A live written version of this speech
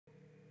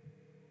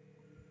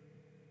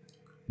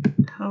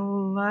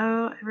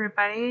Hello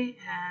everybody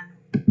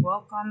and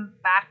welcome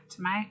back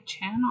to my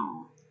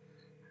channel.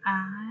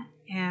 I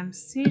am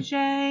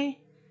CJ,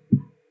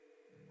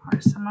 or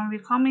some of you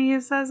call me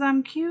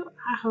hesezimcute.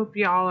 I hope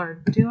y'all are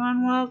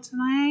doing well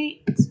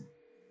tonight.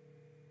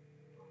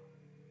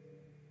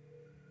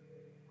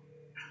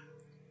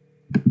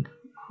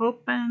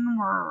 Hoping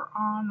we're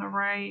on the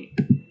right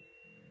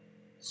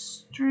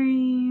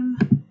stream.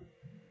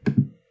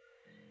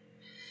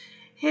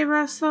 Hey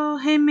Russell,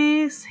 hey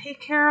Mace, hey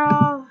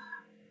Carol,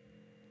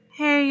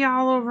 hey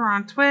y'all over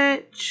on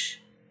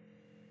Twitch.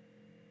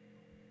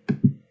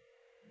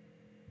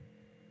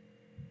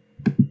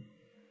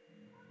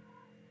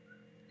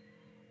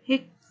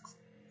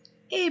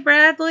 Hey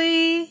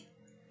Bradley.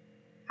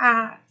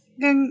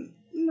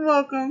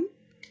 Welcome.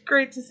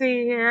 Great to see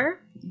you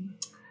here.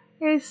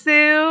 Hey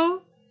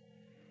Sue.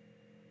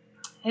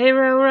 Hey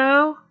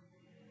Roro.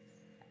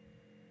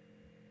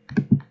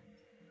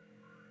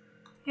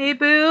 Hey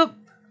Boop.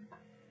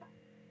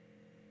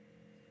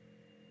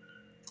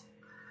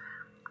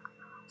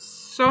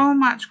 So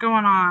much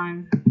going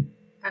on.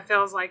 It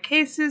feels like,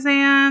 hey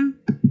Suzanne.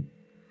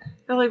 I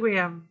feel like we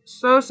have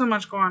so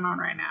much going on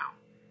right now.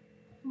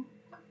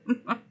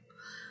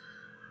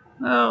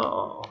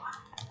 Oh.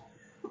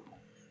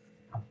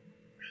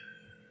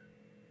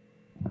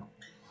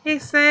 Hey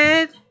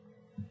Sid.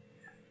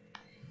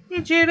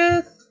 Hey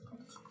Judith.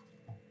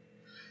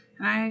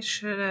 And I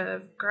should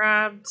have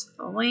grabbed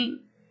the link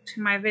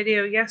to my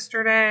video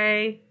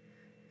yesterday,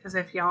 because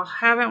if y'all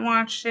haven't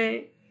watched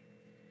it,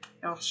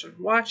 y'all should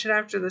watch it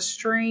after the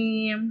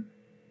stream.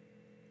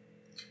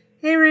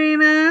 Hey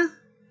Raina.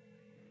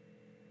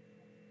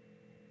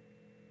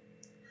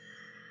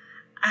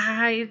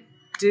 I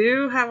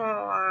do have a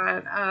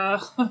lot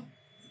of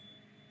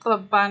the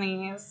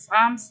bunnies.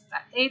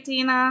 Hey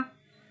Tina.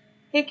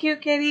 Hey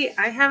Cute Kitty.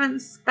 I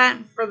haven't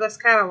spent for this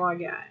catalog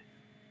yet,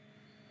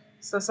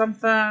 so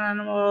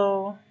something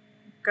we'll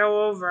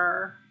go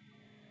over.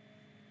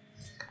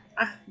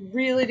 I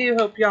really do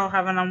hope y'all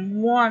having a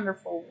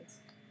wonderful.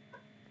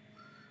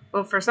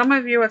 Well, for some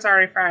of you it's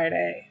already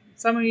Friday.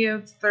 Some of you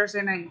it's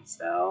Thursday night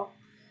still.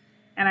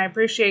 And I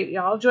appreciate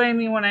y'all joining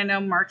me when I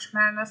know March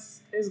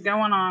Madness is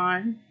going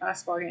on.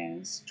 Basketball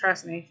games.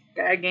 Trust me.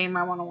 A game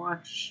I want to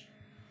watch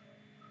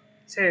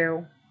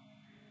too.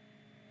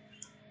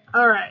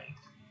 Alright.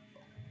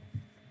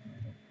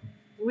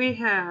 We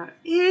have...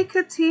 Hey,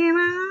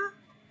 Katina.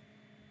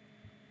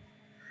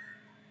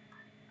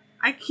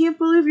 I can't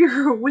believe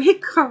you're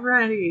awake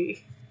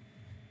already.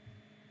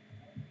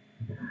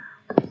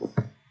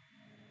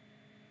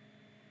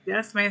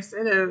 Yes, Mace,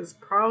 it is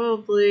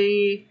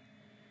probably...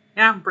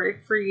 Yeah,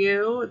 break for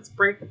you. It's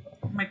break.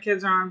 My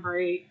kids are on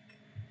break.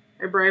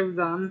 I braved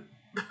them.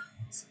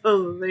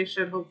 So they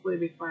should hopefully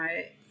be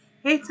quiet.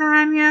 Hey,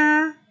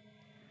 Tanya.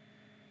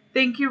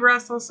 Thank you,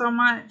 Russell, so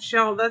much.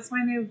 Y'all, that's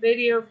my new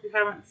video if you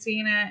haven't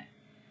seen it.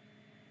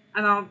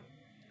 And I'll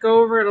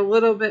go over it a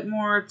little bit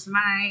more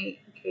tonight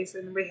in case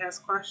anybody has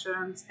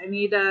questions. I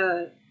need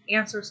to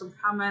answer some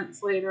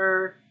comments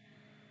later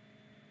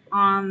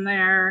on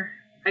there.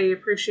 I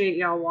appreciate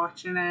y'all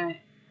watching it.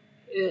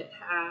 It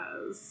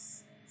has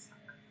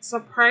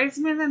surprised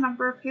me the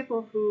number of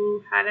people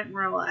who hadn't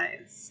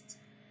realized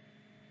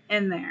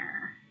in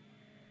there.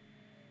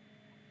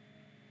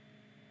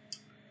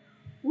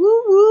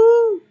 Woo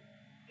woo!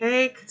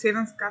 Hey,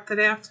 Katina's got the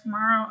day off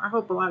tomorrow. I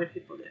hope a lot of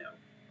people do.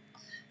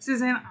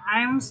 Suzanne,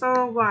 I'm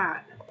so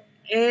glad.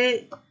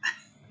 It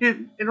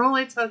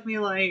only took me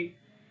like,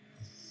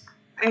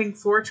 I think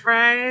 4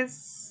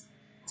 tries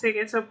to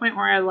get to a point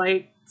where I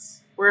liked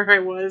where I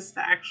was to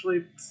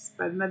actually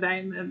spend the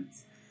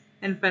diamonds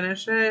and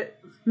finish it.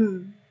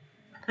 And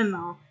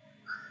I'll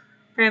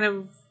kind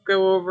of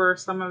go over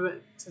some of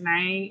it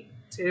tonight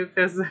too,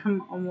 because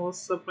I'm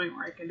almost to the point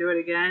where I can do it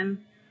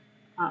again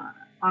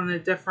on a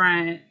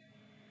different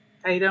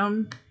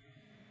item.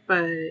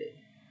 But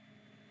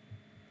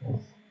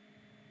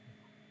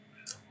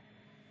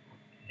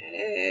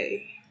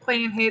hey,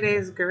 playing Heyday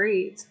is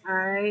great.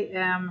 I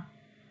am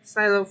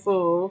silo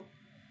full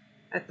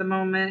at the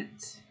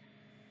moment.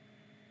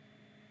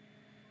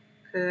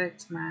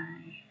 Collect my...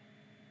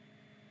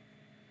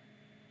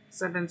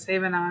 So I've been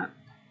saving up.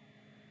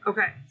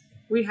 Okay,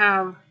 we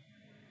have...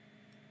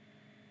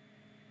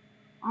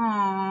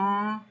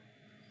 Aww.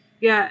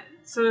 Yeah,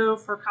 so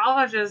for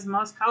colleges,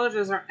 most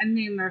colleges are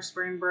ending their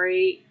spring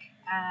break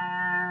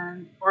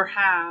or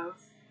have.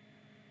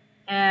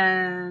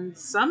 And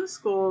some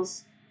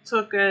schools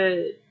took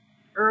it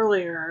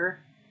earlier.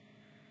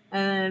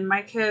 And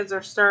my kids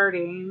are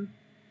starting.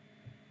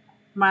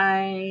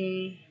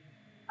 My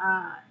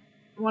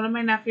one of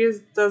my nephews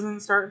doesn't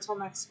start until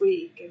next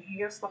week, and he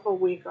gets the whole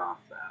week off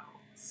though.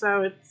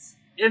 So it's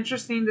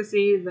interesting to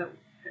see that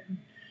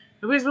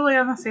nobody's really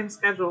on the same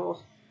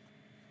schedule.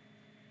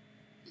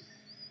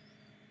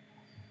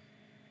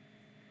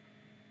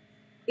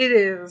 It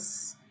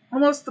is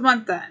almost the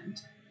month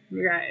end,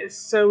 you guys.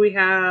 So we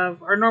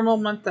have our normal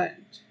month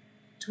end.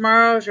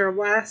 Tomorrow is your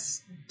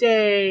last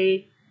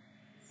day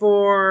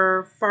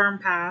for Farm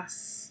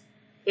Pass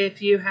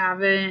if you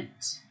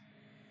haven't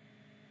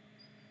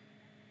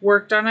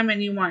worked on them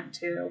and you want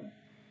to.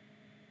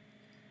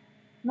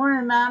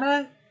 Morning,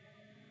 Nada.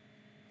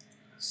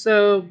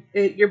 So,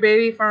 your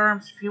baby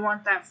farms, if you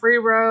want that free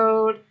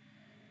road,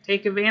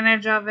 take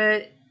advantage of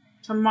it.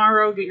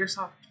 Tomorrow, get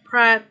yourself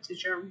prepped.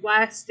 It's your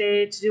last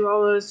day to do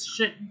all those.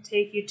 Shouldn't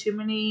take you too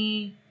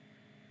many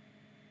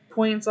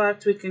points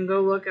left. We can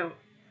go look at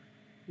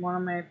one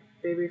of my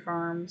baby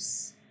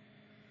farms.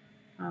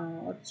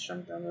 Let's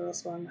jump down to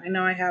this one. I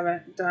know I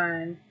haven't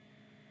done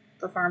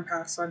the farm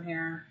pass on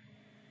here.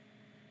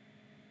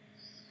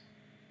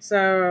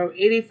 So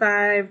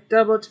 85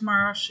 double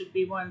tomorrow should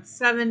be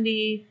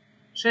 170.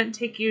 Shouldn't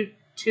take you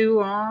too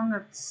long.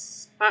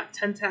 It's about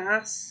 10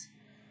 tasks.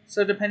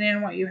 So depending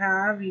on what you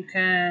have, you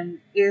can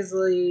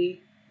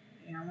easily,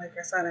 like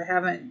I said, I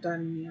haven't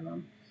done any of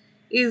them.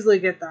 Easily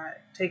get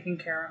that taken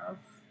care of.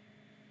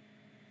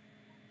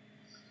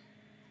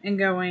 And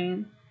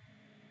going.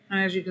 And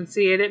as you can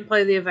see, I didn't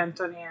play the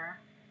event on here.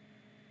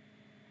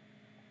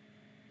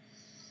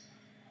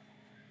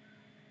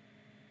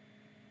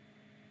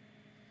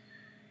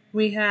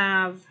 We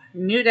have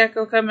new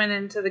deco coming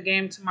into the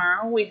game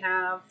tomorrow. We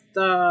have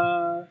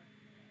the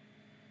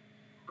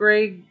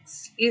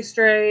Greg's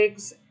Easter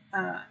eggs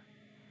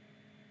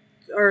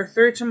or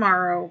through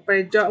tomorrow, but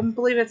I don't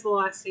believe it's the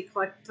last day to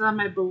collect them.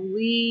 I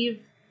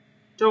believe,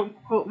 don't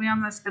quote me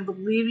on this, I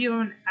believe you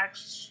have an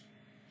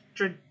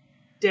extra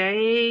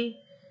day,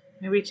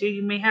 maybe two.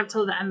 You may have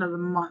till the end of the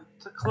month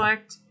to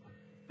collect,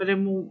 but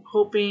I'm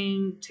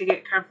hoping to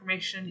get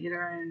confirmation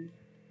either in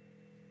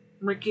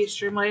Ricky's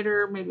stream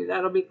later. Maybe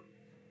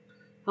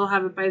he'll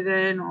have it by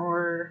then,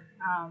 or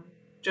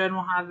Jen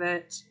will have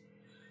it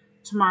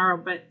tomorrow.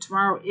 But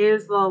tomorrow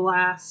is the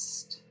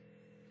last,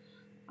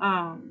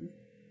 our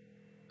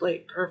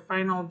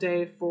final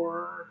day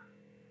for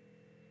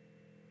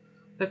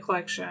the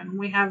collection.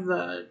 We have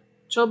the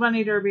Chill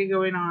Bunny Derby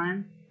going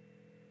on,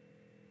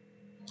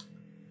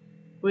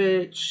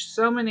 which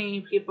so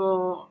many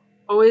people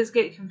always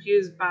get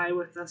confused by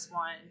with this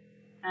one.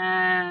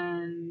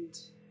 And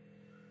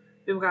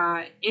we've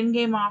got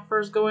in-game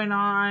offers going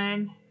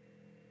on.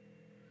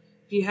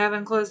 If you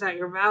haven't closed out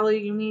your value,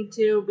 you need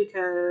to,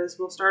 because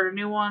we'll start a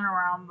new one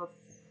around the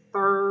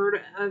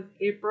 3rd of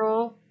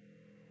April.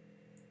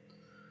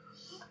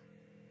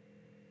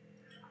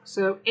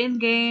 So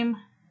in-game,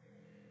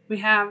 we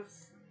have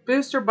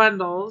booster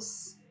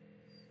bundles,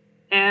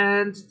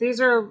 and these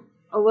are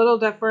a little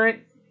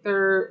different.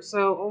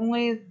 So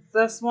only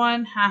this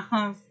one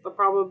has the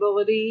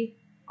probability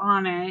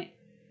on it,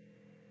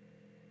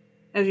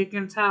 as you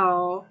can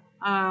tell.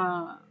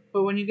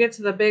 But when you get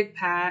to the big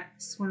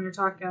packs, when you're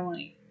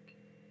talking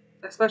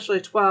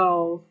especially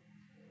 12,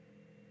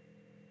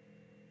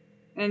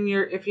 and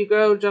if you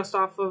go just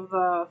off of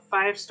the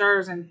 5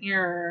 stars in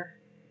here,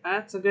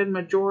 that's a good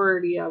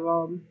majority of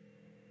them.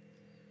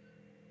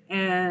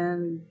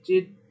 And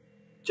you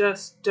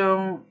just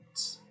don't.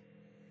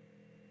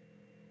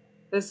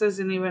 This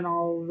isn't even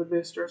all of the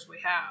boosters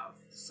we have.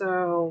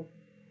 So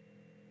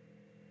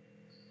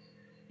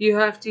you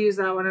have to use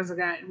that one as a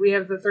guide. We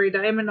have the 3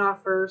 diamond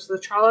offers. The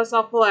trellis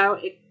I'll pull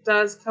out. It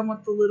does come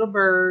with the little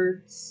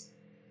birds.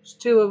 There's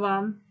 2 of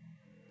them.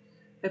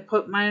 I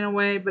put mine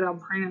away, but I'll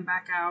bring it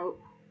back out.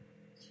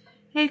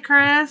 Hey,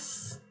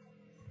 Chris.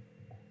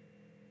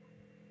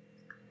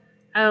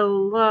 I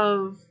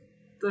love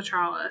the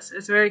trellis.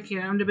 It's very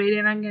cute. I'm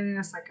debating on getting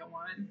a second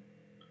one.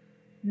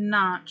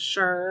 Not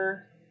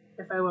sure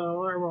if I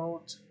will or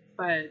won't,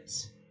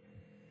 but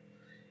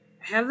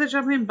I have the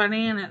jumping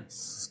bunny and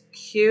it's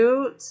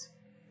cute,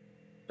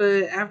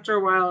 but after a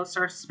while it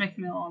starts to make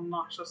me a little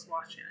nauseous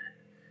watching it.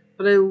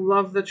 But I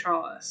love the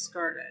trellis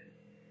garden,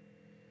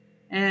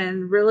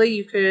 and really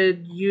you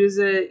could use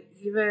it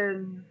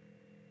even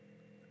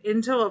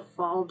into a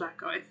fall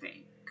deco, I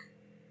think.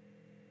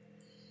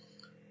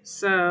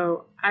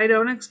 So I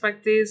don't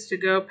expect these to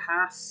go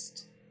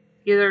past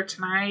either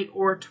tonight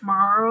or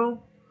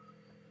tomorrow,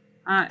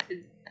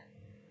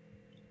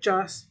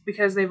 just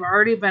because they've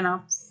already been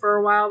up for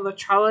a while. The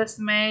trellis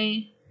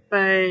may,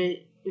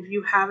 but if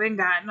you haven't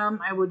gotten them,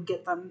 I would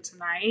get them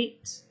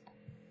tonight.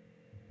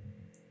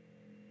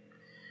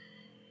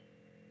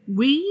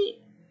 We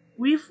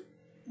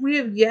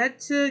have yet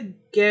to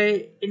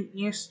get an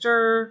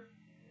Easter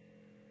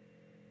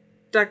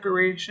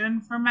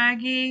decoration for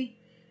Maggie.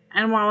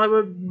 And while I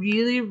would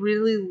really,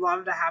 really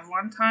love to have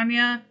one,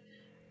 Tanya,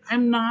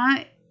 I'm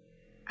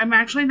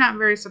actually not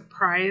very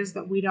surprised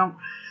that we don't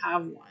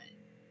have one.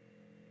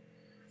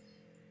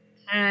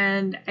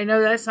 And I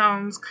know that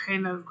sounds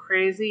kind of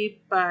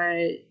crazy,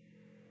 but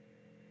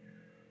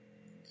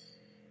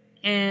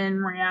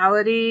in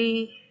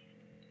reality,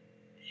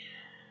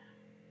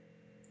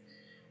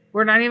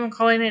 we're not even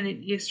calling it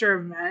an Easter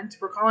event.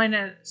 We're calling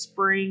it a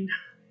spring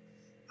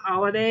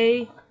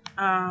holiday.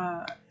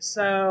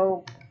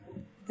 So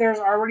there's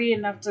already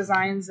enough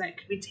designs that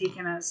could be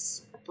taken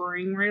as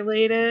spring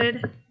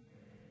related.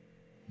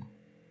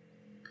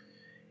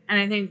 And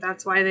I think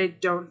that's why they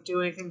don't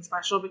do anything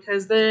special,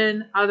 because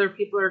then other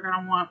people are going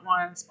to want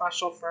one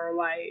special for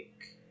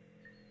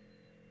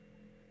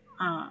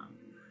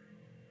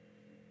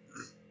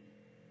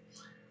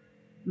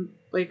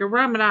like a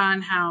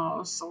Ramadan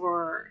house,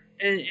 or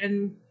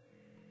and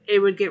it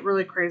would get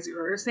really crazy,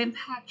 or a St.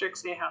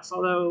 Patrick's Day house,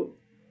 although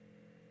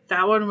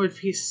that one would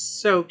be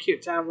so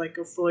cute to have like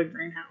a fully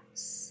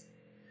greenhouse.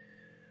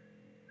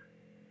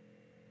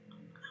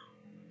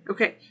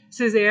 Okay,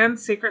 Suzanne,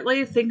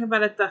 secretly think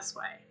about it this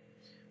way.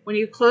 When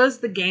you close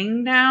the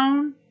game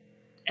down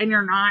and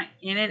you're not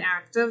in it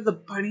active, the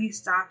bunny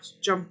stops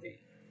jumping.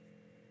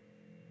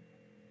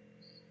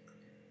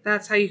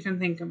 That's how you can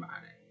think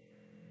about it.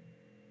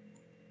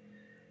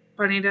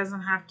 Bunny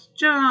doesn't have to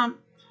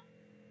jump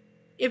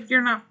if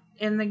you're not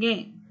in the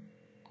game.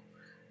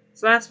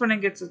 So that's when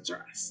it gets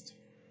addressed.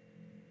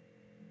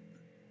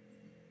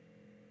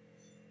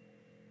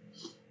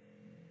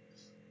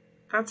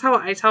 That's how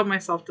I tell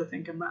myself to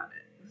think about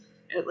it,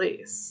 at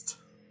least.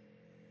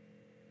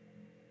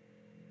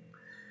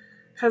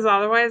 Because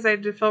otherwise I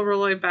do feel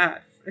really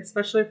bad,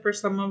 especially for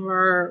some of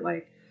our,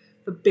 like,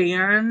 the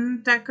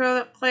band deco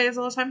that plays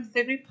all the time.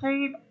 They'd be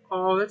playing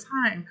all the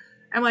time.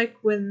 And, like,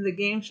 when the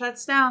game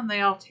shuts down,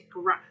 they all take a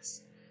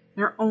rest.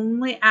 They're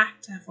only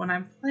active when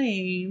I'm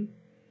playing.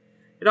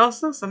 It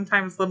also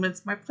sometimes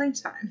limits my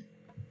playtime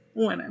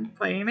when I'm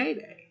playing a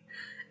day.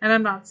 And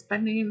I'm not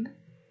spending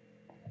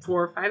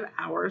 4 or 5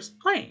 hours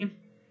playing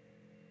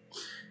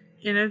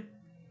in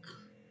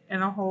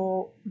a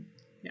whole,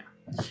 yeah.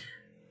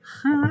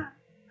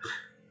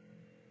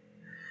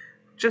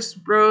 Just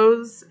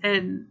Rose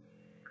and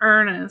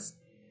Ernest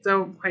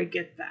don't quite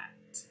get that.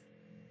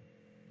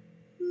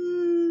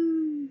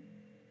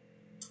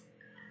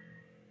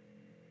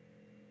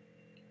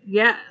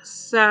 Yes,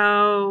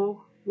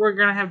 so we're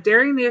going to have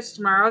Dairy News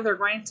tomorrow. They're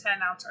going to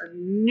announce our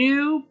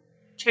new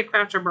chick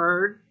voucher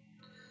bird.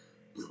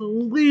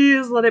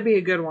 Please let it be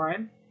a good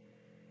one.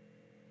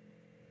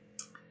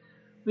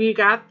 We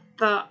got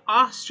the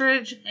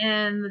ostrich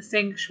in the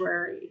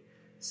sanctuary.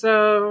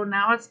 So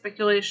now it's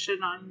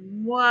speculation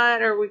on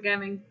what are we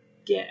going to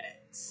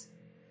get.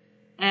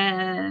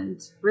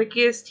 And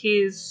Ricky has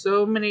teased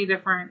so many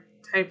different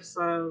types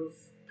of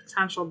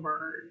potential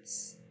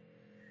birds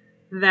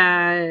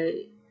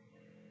that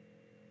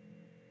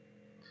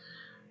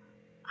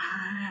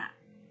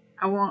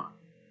I want.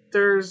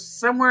 There's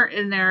somewhere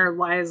in there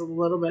lies a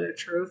little bit of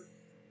truth,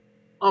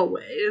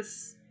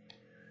 always,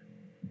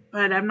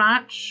 but I'm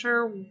not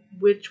sure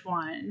which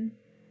one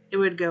it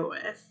would go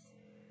with.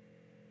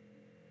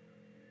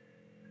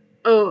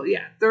 Oh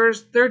yeah, they're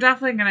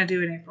definitely gonna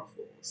do an April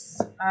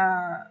Fool's.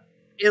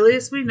 At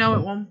least we know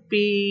it won't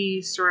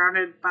be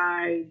surrounded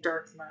by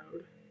dark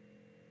mode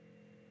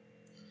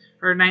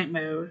or night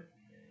mode,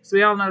 so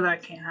we all know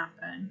that can't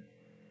happen.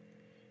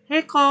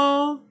 Hey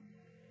Cole.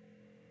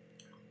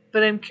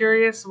 But I'm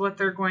curious what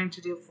they're going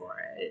to do for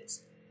it.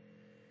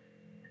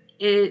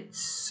 It's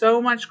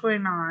so much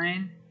going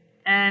on.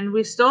 And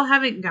we still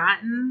haven't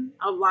gotten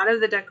a lot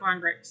of the deco on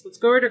Griggs. Let's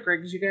go over to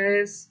Griggs, you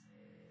guys.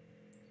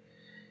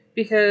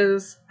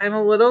 Because I'm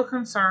a little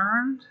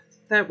concerned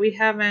that we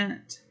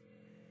haven't...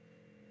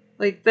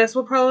 Like, this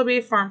will probably be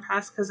a farm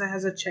pass because it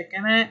has a chick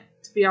in it,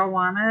 to be all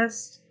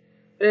honest.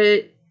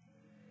 But,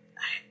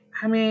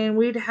 I mean,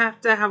 we'd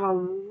have to have a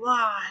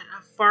lot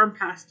of farm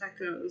pass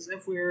decos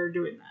if we were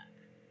doing that.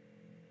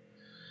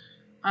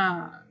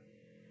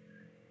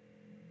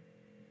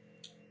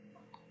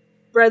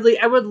 Bradley,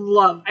 I would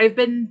love. I've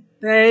been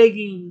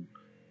begging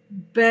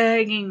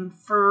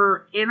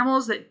for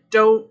animals that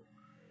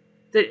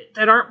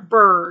aren't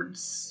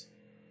birds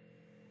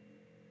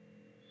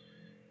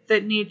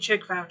that need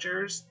chick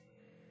vouchers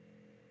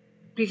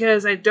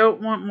because I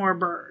don't want more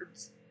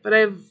birds. But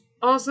I've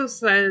also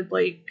said,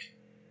 like,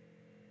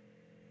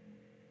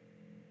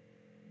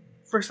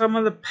 for some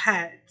of the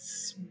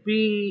pets,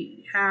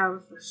 we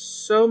have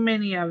so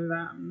many of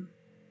them.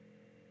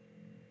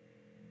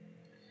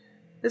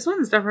 This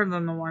one's different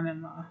than the one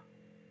in the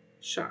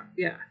shop.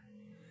 Yeah.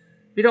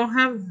 We don't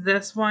have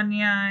this one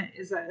yet.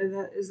 Is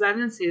that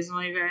in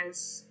seasonal, you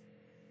guys?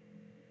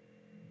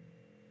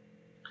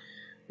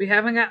 We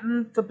haven't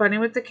gotten the bunny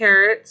with the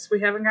carrots. We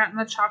haven't gotten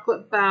the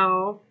chocolate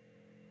bell.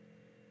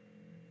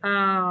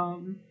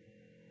 I'm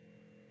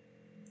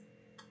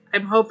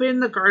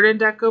hoping the garden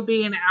deco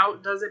being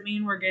out doesn't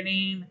mean we're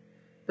getting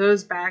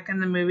those back in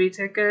the movie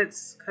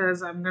tickets,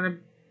 because I'll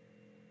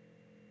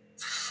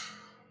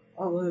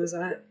lose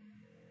it.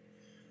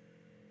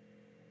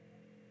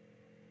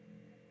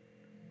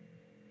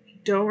 I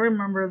don't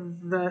remember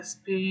this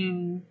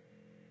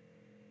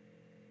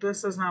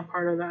is not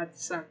part of that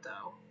set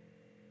though.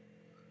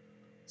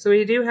 So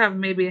we do have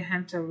maybe a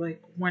hint of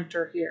like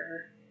winter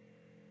here.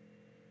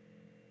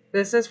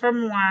 This is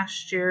from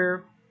last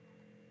year.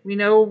 We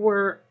don't know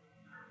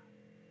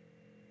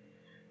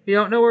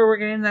where we're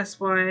getting this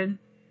one.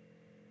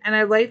 And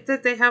I like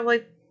that they have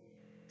like,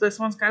 this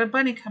one's got a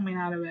bunny coming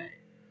out of it.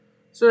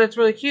 So that's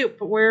really cute.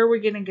 But where are we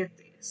going to get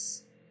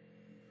these?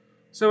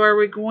 So are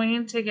we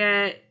going to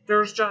get,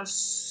 there's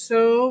just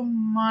so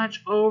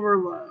much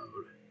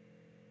overload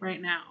right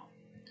now.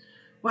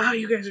 Wow,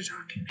 you guys are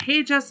talking.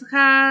 Hey,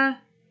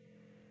 Jessica.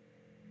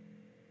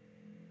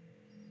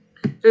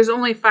 There's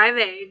only 5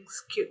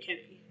 eggs. Cute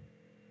kitty.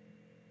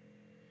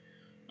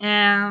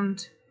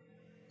 And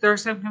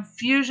there's some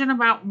confusion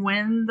about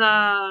when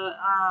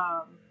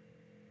the,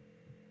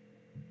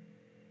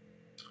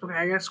 okay,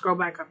 I gotta scroll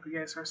back up, you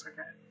guys, for a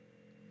second.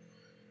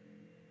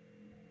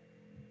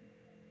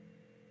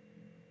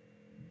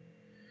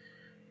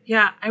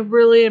 Yeah, I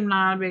really am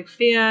not a big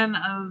fan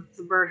of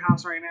the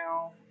birdhouse right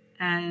now.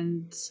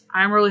 And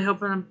I'm really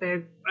hoping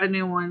a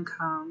new one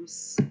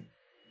comes.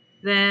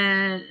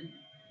 Then,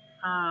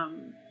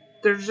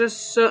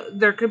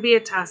 there could be a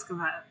task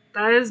event.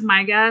 That is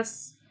my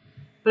guess.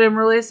 But I'm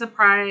really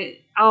surprised.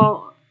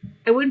 I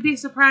wouldn't be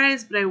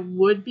surprised, but I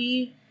would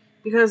be.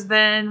 Because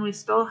then we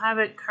still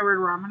haven't covered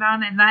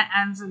Ramadan. And that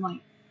ends in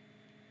like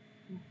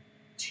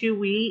 2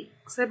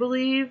 weeks, I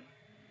believe.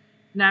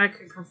 Now I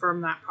can confirm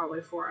that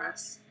probably for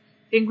us.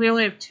 I think we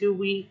only have 2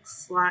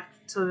 weeks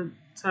left to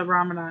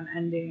Ramadan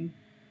ending.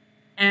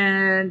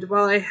 And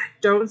while I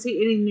don't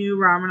see any new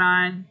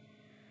Ramadan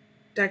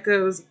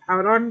decos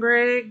out on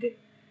Greg,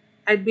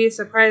 I'd be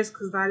surprised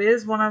because that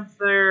is one of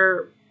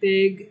their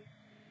big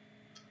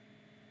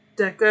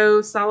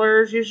deco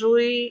sellers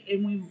usually,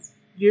 and we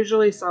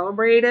usually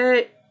celebrate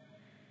it,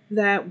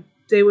 that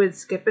they would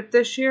skip it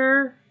this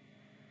year.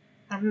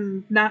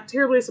 I'm not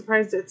terribly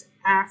surprised it's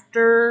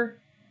after.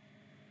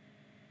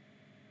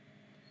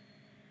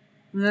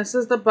 And this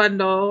is the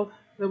bundle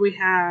that we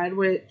had,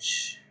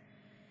 which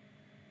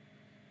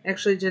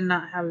actually did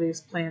not have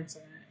these plants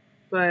in it.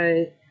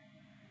 But,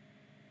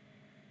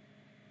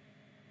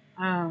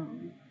 I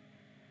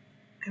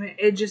mean,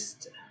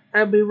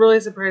 I'd be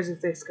really surprised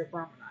if they skip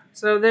Ramadan.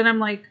 So then I'm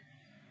like,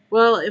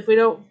 well, if we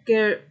don't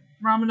get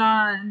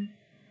Ramadan,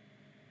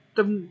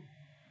 I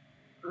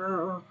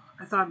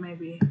thought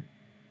maybe.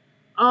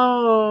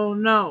 Oh,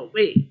 no,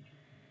 wait.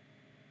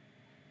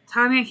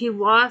 Tanya, he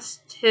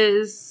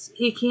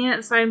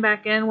can't sign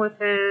back in with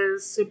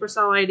his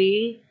Supercell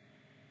ID.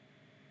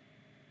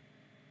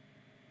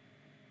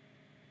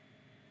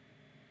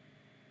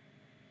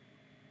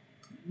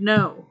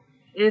 No,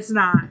 it's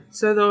not.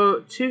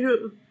 So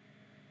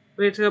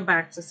we have to go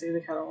back to see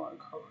the catalog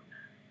code.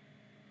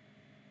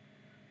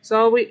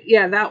 So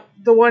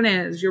the one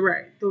is, you're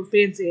right, the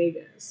fancy egg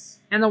is,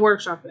 and the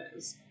workshop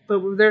is.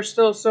 But there's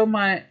still so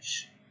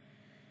much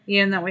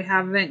in that we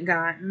haven't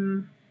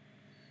gotten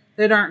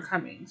that aren't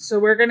coming. So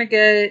we're going to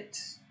get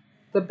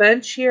the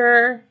bench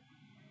here,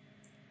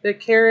 the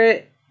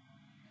carrot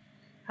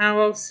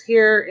house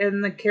here,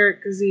 and the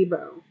carrot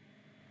gazebo.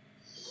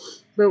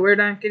 But we're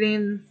not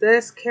getting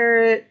this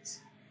carrot,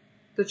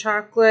 the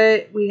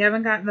chocolate. We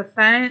haven't gotten the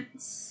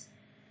fence.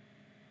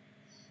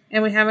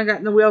 And we haven't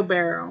gotten the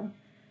wheelbarrow.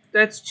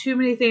 That's too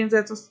many things.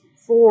 That's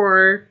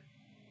 4.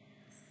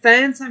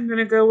 Fence, I'm going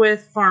to go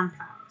with Farm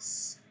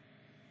Pass.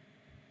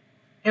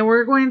 And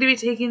we're going to be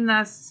taking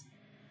this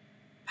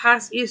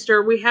past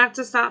Easter. We have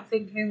to stop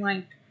thinking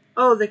like,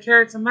 oh, the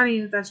carrots and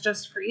money, that's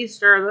just for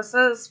Easter. This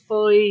is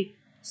fully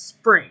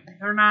spring.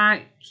 They're not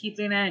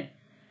keeping it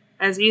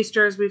as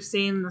Easter as we've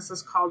seen. This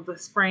is called the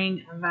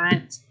spring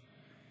event.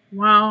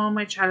 Well,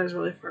 my chat is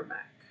really far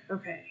back.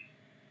 Okay.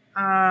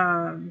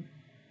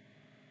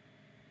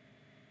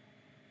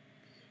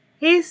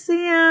 Hey,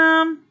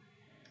 Sam.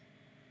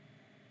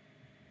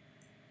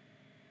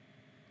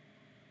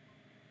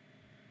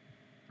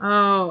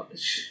 Oh,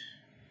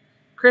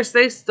 Chris,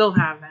 they still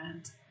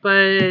haven't,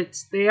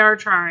 but they are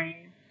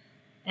trying.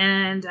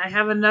 And I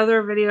have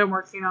another video I'm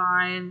working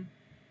on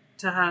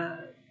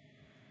to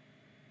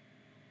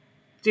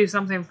do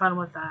something fun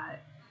with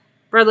that.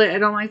 Bradley, I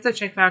don't like the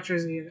check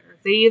vouchers either.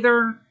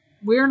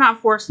 We're not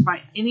forced to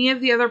buy any of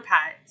the other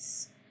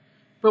pets,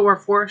 but we're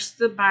forced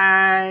to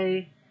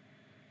buy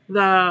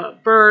the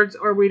birds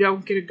or we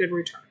don't get a good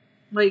return.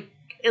 Like,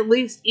 at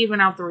least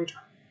even out the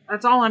return.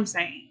 That's all I'm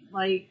saying.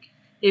 Like,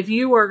 if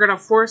you are going to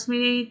force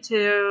me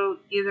to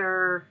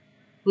either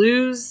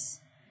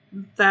lose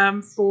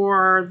them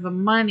for the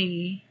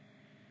money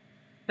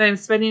that I'm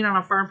spending on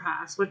a farm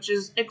pass, which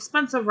is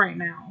expensive right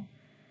now,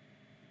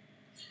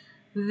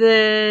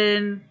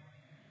 then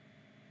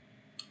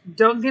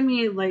don't give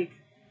me like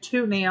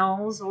 2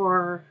 nails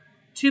or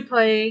 2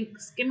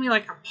 planks. Give me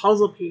like a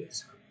puzzle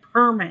piece or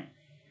permit.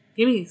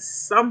 Give me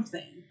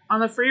something. On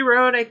the free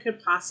road, I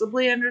could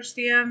possibly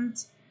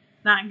understand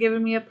not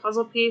giving me a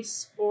puzzle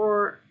piece,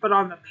 but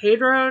on the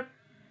paid road,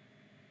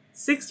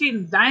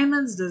 16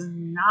 diamonds does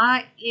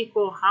not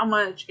equal how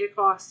much it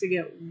costs to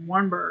get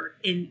 1 bird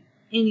in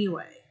any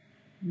way.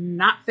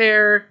 Not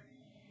fair.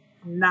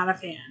 I'm not a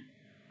fan.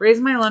 Raise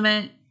my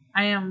limit.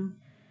 I am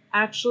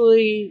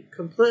actually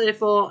completely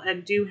full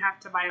and do have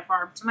to buy a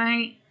farm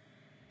tonight.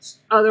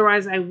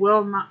 Otherwise, I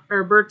will not,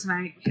 or bird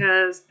tonight,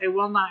 because I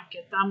will not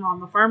get them on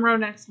the farm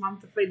road next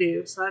month if I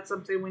do. So that's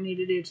something we need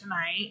to do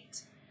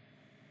tonight.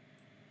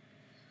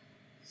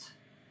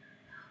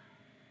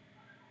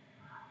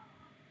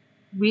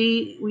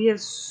 We have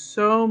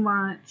so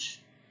much.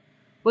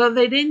 Well,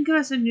 they didn't give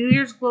us a New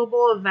Year's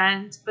global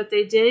event, but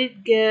they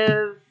did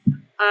give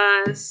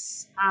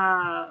us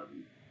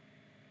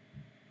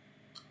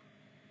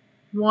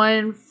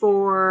one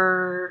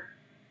for.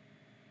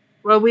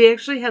 Well, we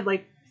actually had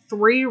like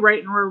 3 right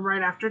in a row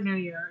right after New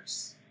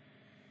Year's.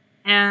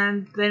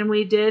 And then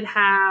we did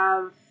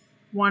have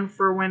one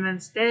for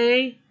Women's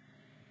Day,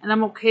 and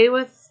I'm okay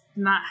with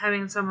not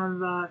having some of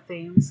the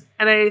things.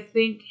 And I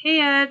think,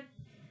 hey Ed,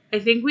 I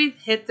think we've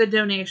hit the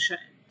donation.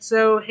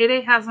 So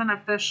Heyday hasn't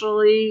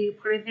officially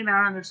put anything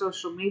out on their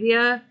social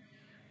media,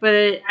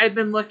 but I've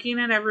been looking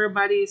at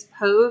everybody's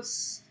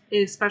posts,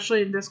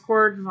 especially in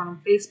Discord and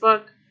on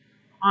Facebook,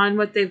 on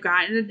what they've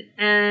gotten,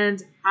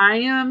 and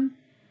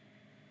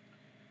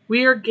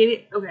we are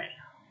getting, okay,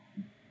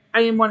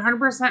 I am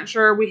 100%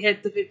 sure we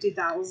hit the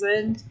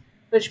 50,000,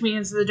 which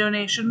means the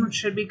donation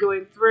should be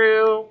going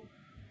through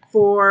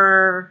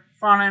for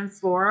Fauna and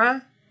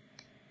Flora.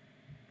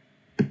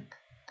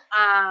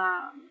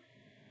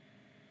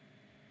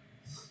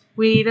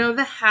 We know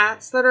the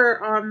hats that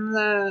are on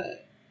the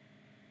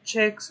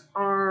chicks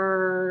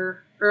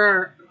or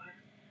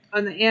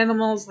on the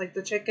animals, like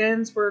the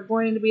chickens, were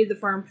going to be the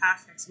farm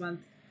pass next month.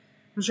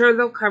 I'm sure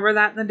they'll cover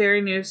that in the Dairy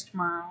News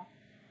tomorrow.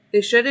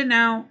 They should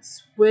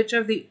announce which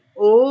of the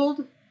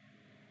old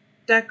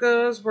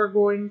decos we're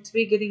going to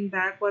be getting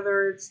back,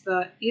 whether it's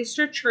the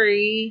Easter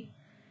tree.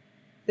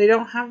 They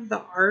don't have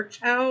the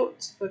arch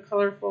out, the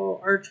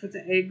colorful arch with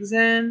the eggs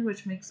in,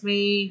 which makes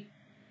me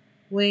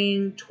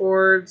lean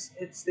towards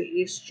it's the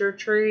Easter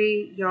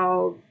tree.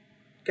 Y'all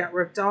got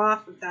ripped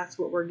off if that's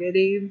what we're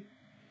getting.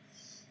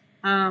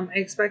 I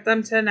expect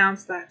them to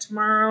announce that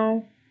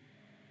tomorrow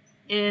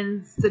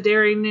in the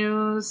Dairy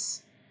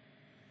News.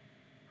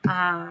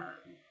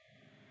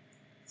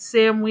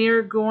 Sam, we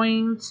are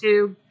going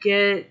to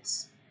get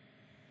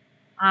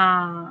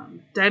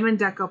Diamond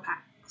Deco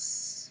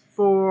packs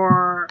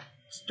for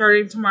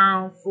starting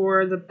tomorrow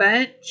for the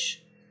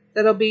bench.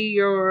 That'll be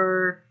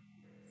your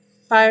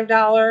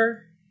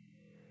 $5.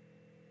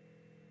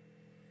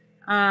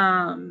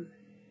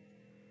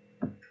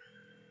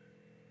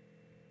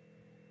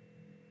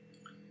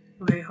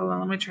 Okay, hold on.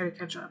 Let me try to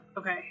catch up.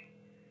 Okay.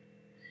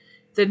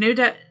 The new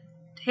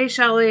Hey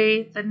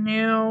Shelly, the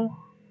new...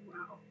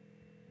 Wow.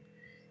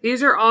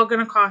 These are all going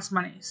to cost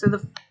money. So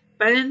the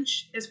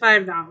bench is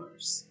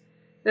 $5.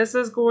 This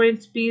is going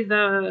to be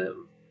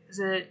is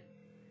it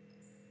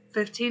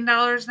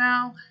 $15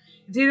 now?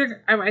 It's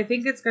either, I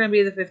think it's going to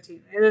be the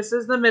 15. This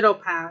is the middle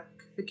pack,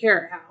 the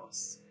Carrot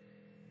House.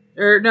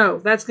 Or no,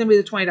 that's going to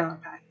be the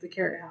 $20 pack, the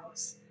Carrot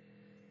House.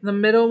 The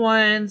middle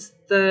one's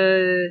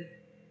the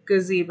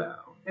Gazebo,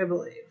 I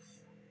believe.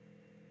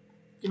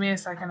 Give me a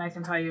second, I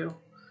can tell you.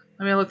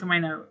 Let me look at my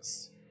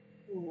notes.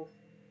 Ooh.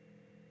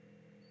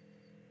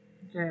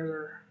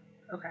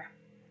 Okay.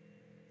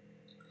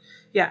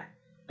 Yeah.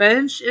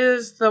 Bench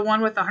is the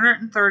one with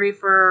 130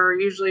 for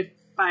usually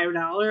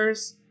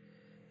 $5.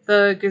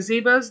 The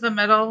Gazebo's the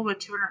middle with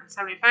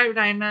 275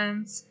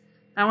 diamonds.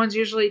 That one's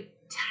usually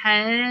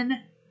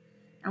 10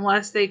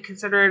 unless they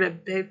consider it a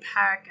big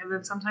pack. And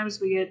then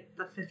sometimes we get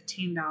the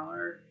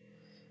 $15.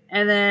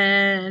 And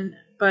then,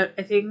 but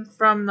I think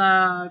from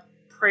the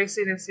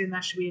pricing I've seen,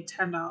 that should be a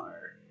 $10.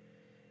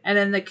 And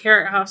then the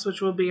Carrot House,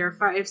 which will be your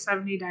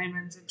 570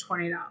 diamonds and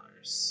 $20.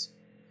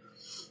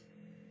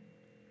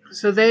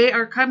 So they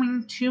are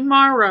coming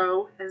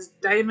tomorrow as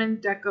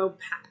Diamond Deco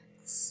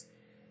packs.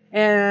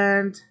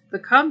 And the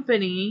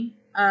company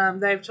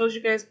that I've told you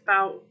guys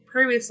about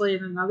previously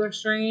in another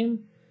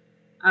stream,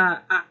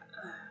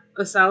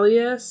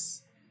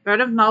 Ocelius, out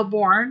of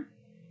Melbourne,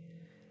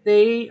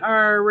 they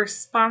are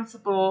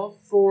responsible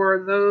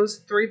for those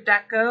 3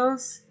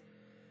 decos.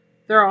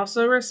 They're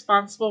also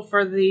responsible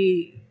for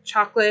the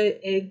chocolate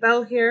egg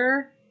bell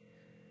here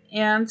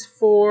and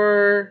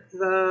for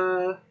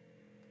the,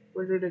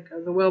 where did it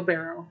go? The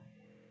wheelbarrow.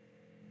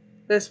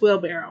 This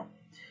wheelbarrow.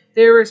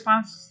 They're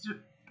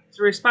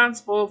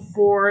responsible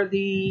for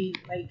the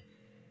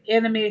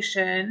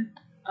animation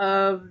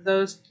of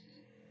those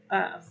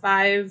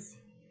 5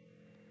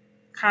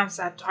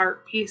 concept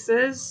art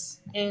pieces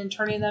and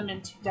turning them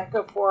into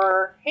deco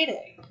for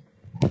Heyday.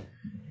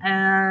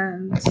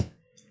 And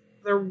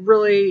they're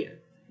really,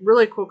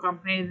 really cool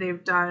company.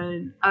 They've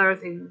done other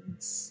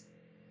things.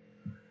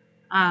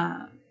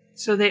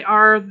 So they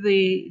are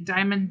the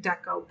Diamond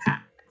Deco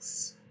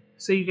packs.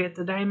 So you get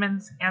the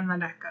diamonds and the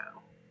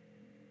deco.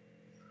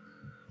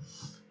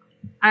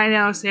 I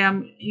know,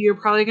 Sam, you're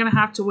probably going to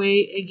have to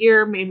wait a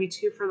year, maybe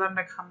 2 for them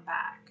to come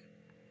back.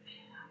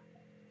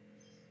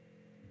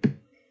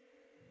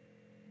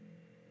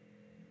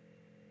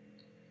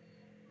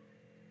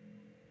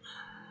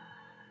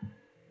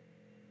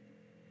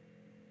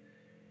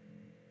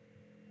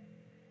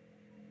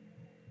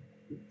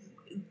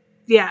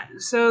 Yeah,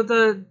 so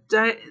the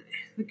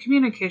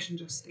communication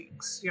just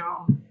stinks,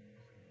 y'all.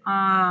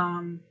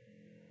 The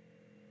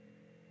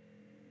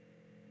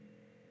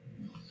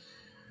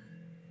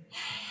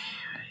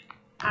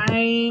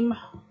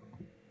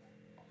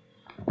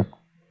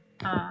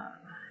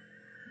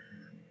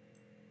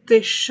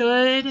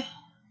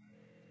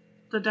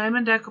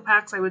Diamond Deco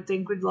packs I would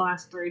think would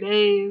last 3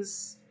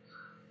 days.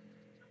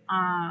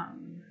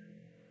 And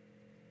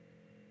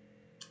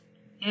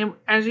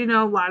as you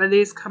know, a lot of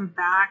these come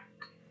back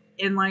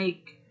in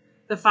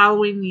the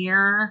following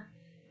year.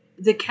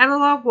 the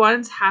catalog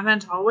ones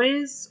haven't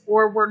always,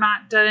 or we're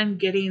not done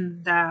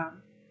getting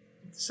them.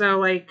 So,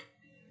 like,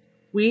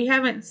 we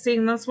haven't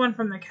seen this one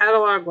from the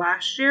catalog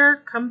last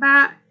year come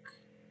back.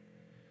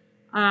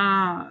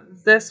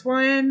 This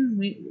one,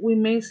 we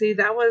may see.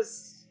 That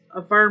was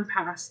a burn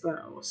pass,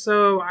 though.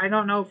 So, I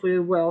don't know if we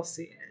will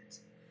see it.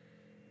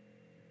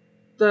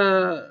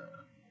 The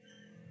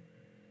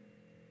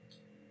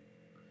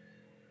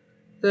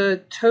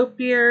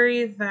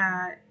topiary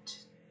that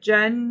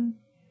Jen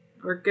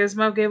or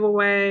Gizmo gave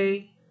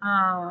away,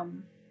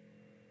 and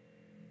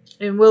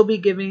will be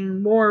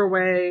giving more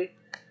away,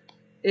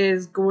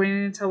 is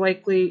going to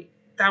likely,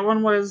 that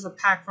one was a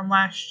pack from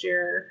last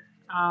year.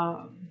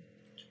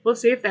 We'll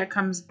see if that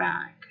comes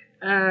back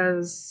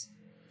as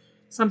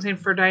something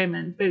for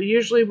Diamond. But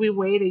usually we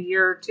wait a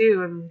year or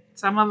two, and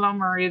some of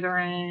them are either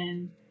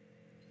in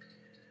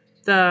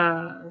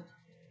the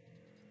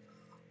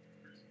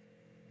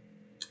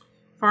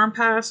Farm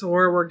Pass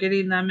or we're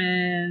getting them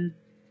in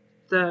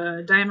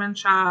the Diamond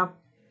Shop.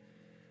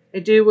 I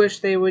do wish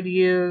they would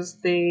use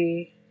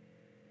the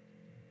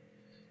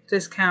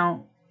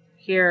discount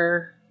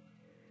here.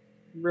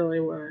 Really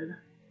would.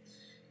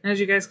 And as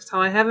you guys can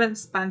tell, I haven't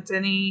spent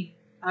any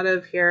out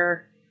of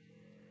here.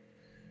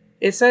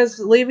 It says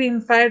leaving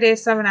 5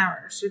 days, 7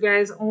 hours. You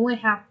guys only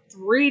have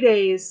 3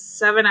 days,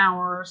 7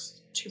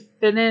 hours to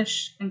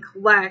finish and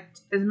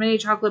collect as many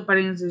chocolate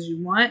bunnies as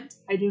you want.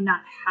 I do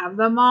not have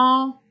them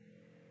all.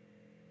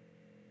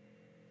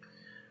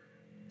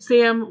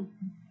 Sam,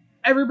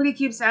 everybody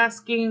keeps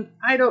asking.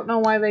 I don't know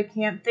why they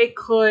can't. They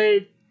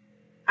could.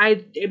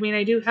 I mean,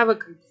 I do have a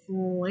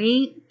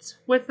complaint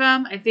with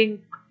them. I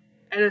think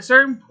at a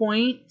certain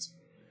point,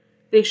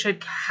 they should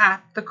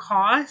cap the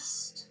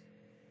cost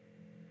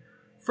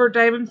for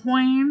diamond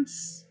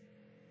coins.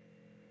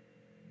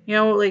 You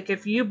know, like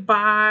if you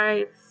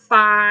buy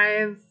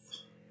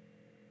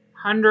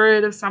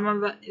 500 of some of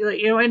the,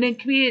 you know, and it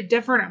can be a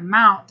different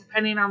amount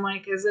depending on,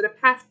 like, is it a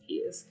path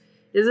piece?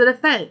 Is it a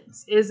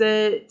fence? Is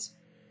it,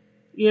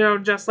 you know,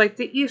 just like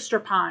the Easter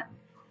pond?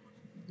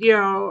 You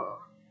know,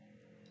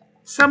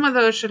 some of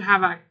those should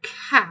have a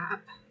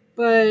cap,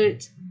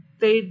 but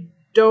they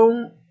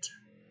don't.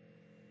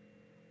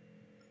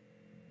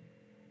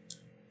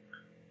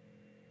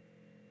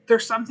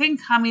 There's something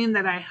coming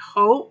that I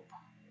hope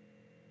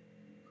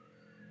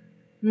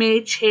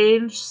may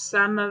change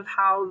some of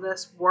how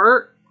this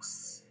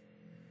works.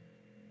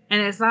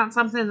 And it's not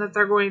something that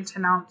they're going to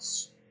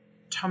announce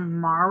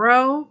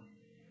tomorrow.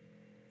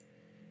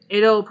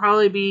 It'll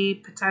probably be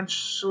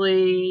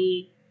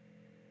potentially,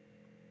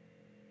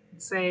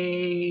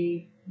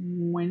 say,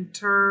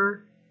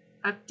 winter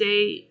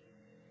update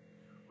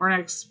or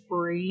next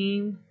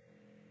spring.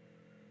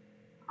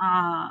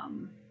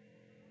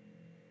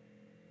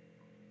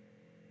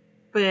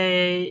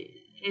 But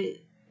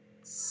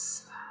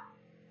it's,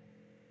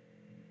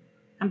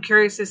 I'm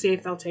curious to see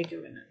if they'll take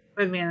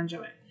advantage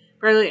of it.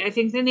 Really, I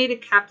think they need to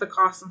cap the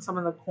cost on some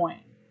of the coin.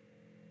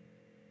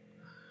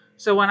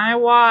 So when I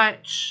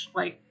watch,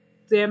 like,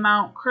 the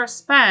amount Chris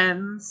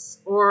spends,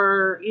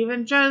 or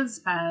even Jen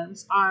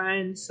spends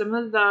on some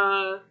of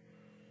the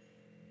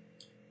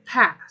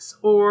packs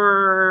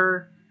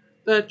or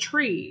the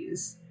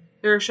trees,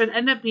 there should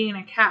end up being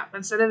a cap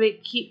instead of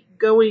it keep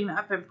going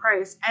up in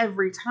price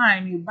every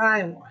time you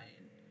buy one.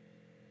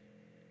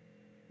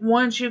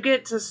 Once you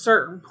get to a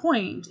certain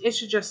point, it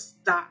should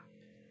just stop.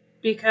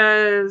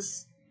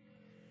 Because,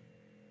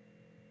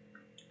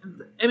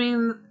 I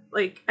mean,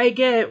 like, I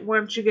get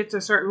once you get to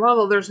a certain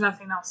level, there's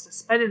nothing else to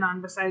spend it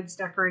on besides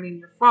decorating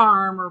your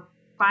farm or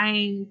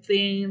buying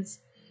things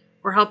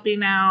or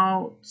helping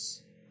out,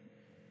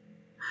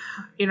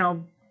 you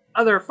know,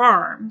 other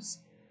farms.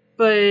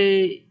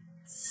 But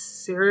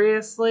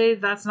seriously,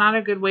 that's not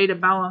a good way to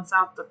balance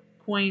out the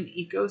coin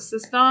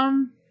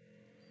ecosystem.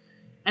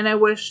 And I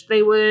wish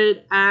they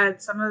would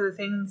add some of the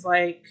things,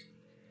 like,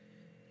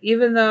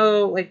 even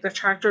though, like, the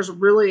tractor's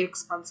really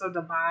expensive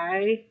to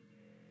buy,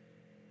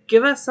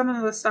 give us some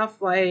of the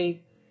stuff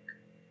like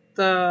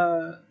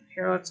here,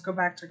 let's go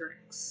back to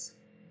Greg's.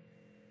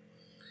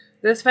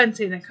 This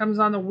fencing that comes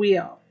on the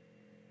wheel.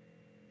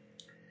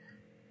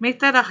 Make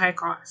that a high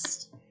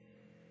cost.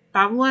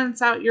 Balance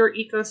out your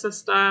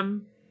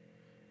ecosystem.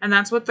 And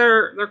that's what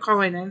they're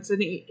calling it.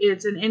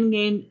 It's an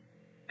in-game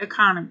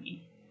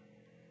economy.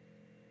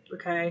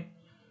 Okay?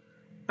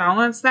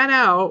 Balance that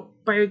out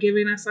by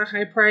giving us a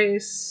high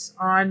price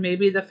on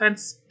maybe the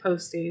fence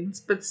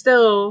postings, but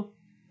still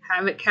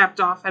have it capped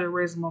off at a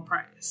reasonable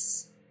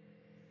price.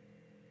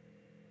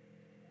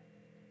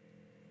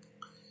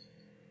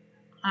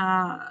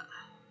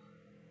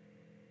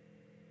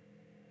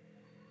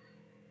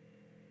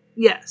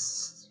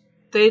 Yes,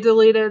 they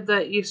deleted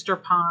the Easter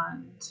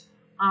pond.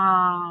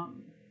 I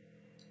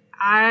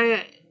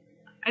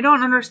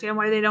don't understand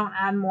why they don't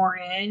add more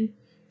in.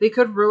 They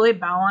could really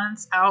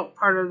balance out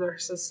part of their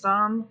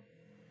system.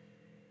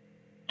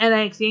 And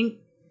I think,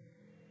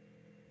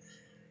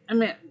 I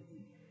mean,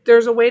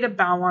 there's a way to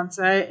balance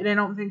it, and I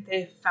don't think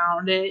they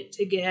found it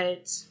to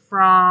get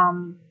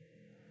from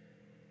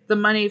the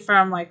money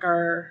from, like,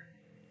 our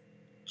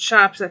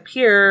shops up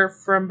here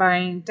from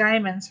buying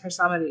diamonds for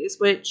some of these,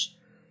 which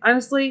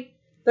honestly,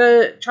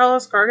 the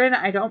Charles Garden,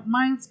 I don't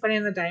mind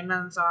spending the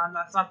diamonds on.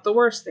 That's not the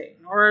worst thing.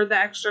 Or the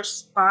extra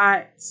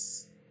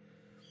spots.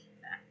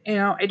 You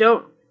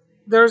know,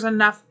 there's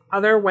enough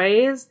other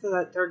ways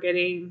that they're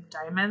getting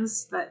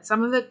diamonds that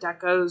some of the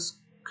decos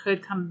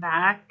could come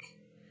back.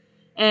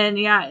 And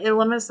yeah, it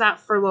limits that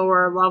for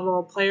lower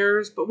level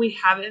players, but we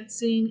haven't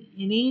seen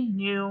any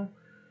new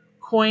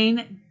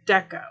coin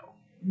deco.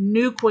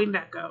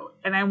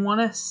 And I want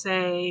to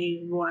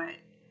say,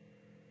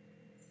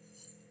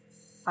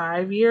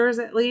 5 years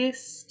at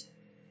least?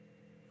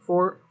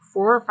 4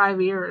 or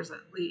 5 years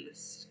at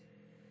least.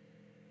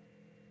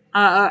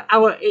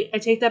 I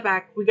take that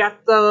back. We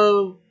got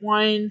the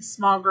one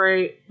small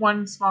gray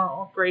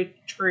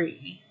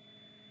tree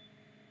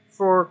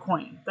for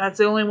coin. That's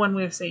the only one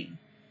we've seen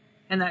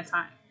in that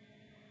time.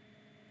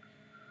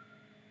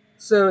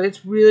 So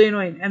it's really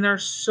annoying, and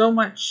there's so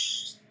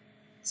much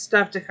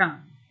stuff to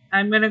come.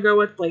 I'm gonna go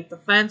with the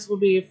fence will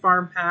be a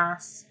farm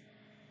pass,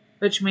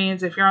 which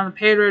means if you're on the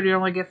paid road, you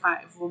only get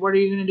 5. Well, what are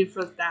you gonna do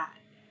for that?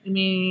 I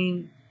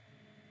mean,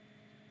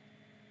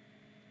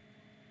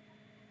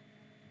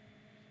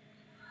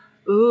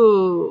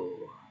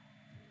 ooh.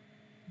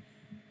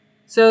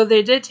 So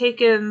they did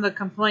take in the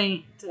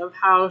complaint of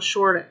how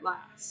short it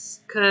lasts,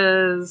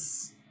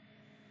 because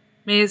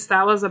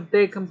that was a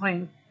big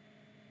complaint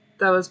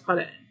that was put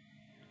in.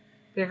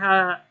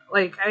 Because,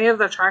 I have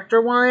the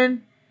tractor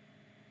one,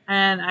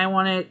 and I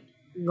want it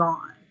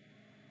gone.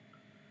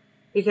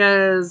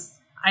 Because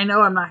I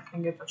know I'm not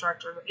going to get the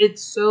tractor.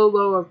 It's so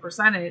low of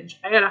percentage.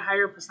 I had a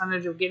higher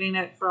percentage of getting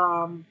it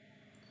from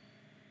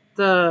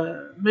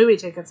the movie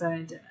tickets than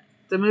I didn't.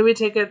 The movie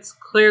tickets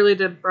clearly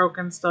did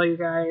broken still, you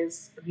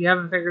guys. If you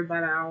haven't figured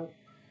that out,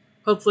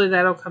 hopefully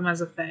that'll come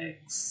as a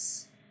fix.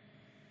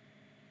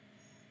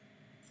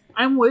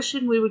 I'm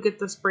wishing we would get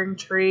the spring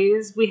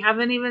trees. We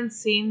haven't even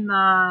seen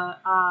the,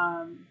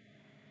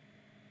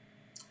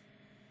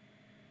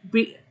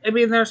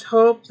 there's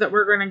hope that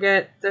we're going to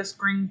get this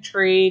green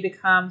tree to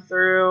come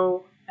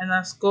through and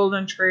this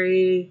golden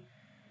tree.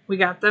 We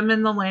got them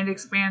in the land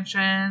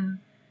expansion.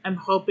 I'm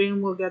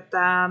hoping we'll get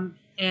them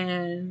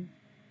in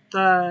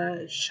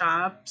the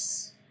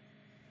shops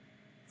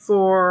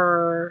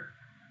for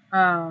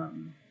us,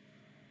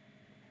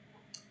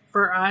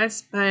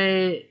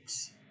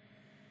 but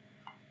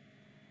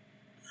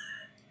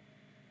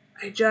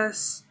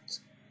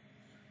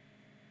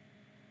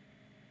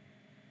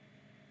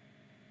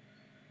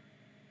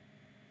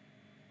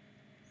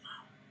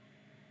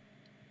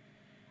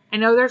I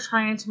know they're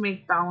trying to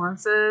make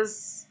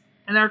balances,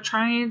 and they're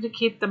trying to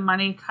keep the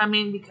money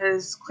coming,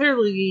 because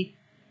clearly,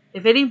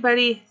 if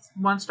anybody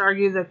wants to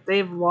argue that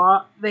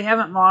they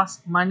haven't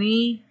lost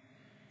money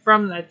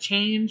from the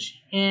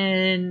change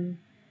in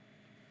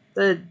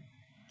the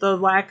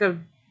lack of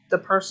the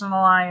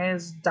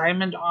personalized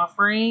diamond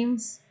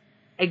offerings,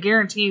 I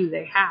guarantee you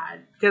they had,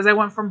 because I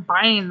went from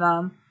buying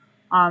them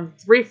on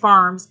 3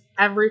 farms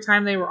every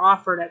time they were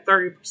offered at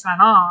 30%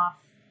 off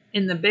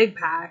in the big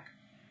pack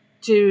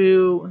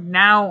to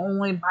now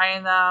only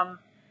buying them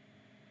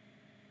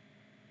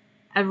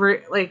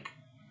every,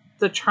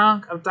 the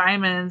trunk of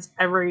diamonds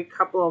every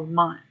couple of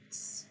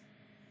months.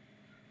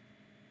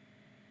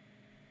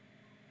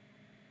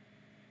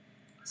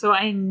 So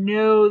I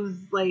know,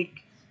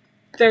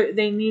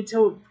 they need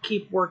to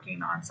keep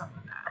working on some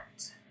of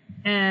that.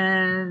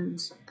 And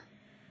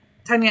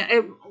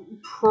Tanya,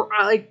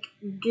 I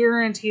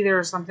guarantee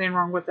there's something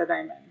wrong with the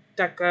diamond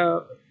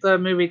deco, the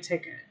movie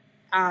ticket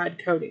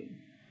ad coding.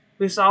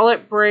 We saw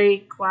it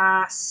break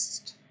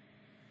last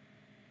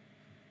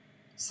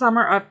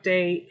summer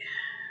update,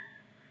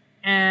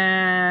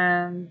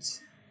 and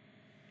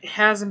it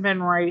hasn't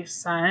been right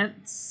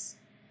since.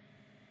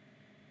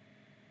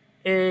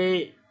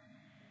 They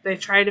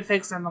tried to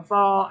fix it in the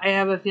fall. I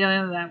have a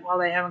feeling that while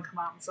they haven't come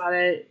out and said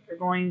it, they're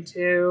going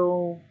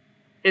to.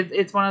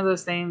 It's one of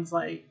those things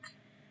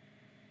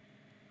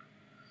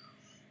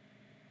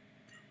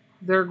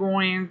they're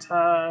going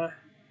to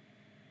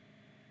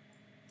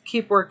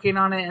keep working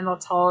on it, and they'll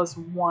tell us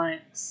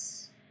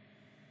once.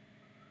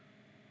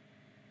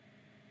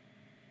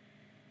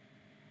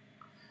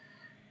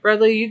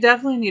 Bradley, you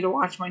definitely need to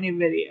watch my new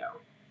video.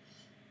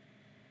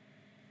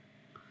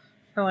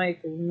 For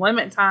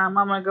limit time,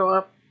 I'm going to go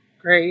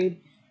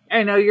upgrade.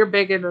 I know you're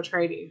big into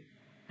trading.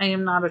 I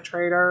am not a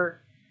trader.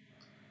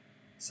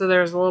 So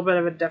there's a little bit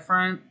of a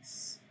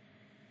difference.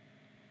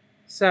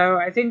 So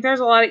I think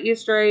there's a lot of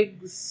Easter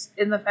eggs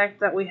in the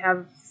fact that we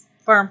have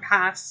farm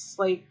pass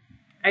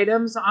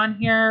items on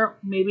here.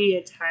 Maybe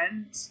a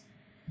tent.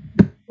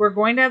 We're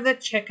going to have the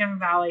Chicken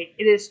Valley.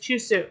 It is too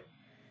soon.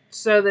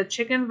 So the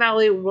Chicken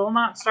Valley will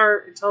not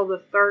start until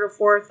the 3rd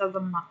or 4th of the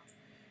month.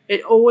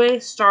 It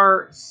always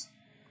starts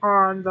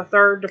on the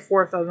 3rd to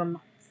 4th of the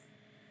month.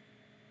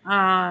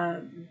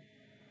 I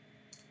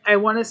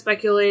want to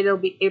speculate it'll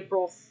be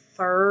April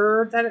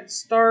 3rd that it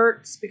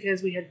starts,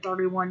 because we had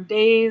 31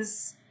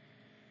 days.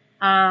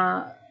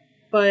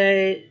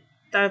 But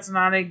that's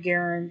not a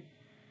guarantee.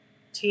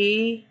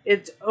 tea.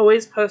 It's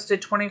always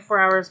posted 24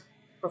 hours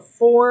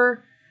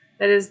before.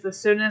 That is the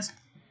soonest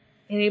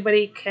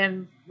anybody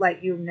can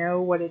let you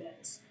know what it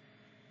is.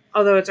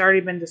 Although it's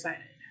already been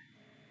decided.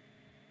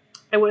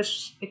 I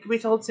wish it could be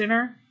told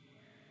sooner.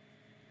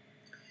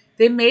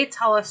 They may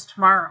tell us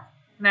tomorrow.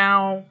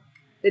 Now,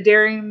 the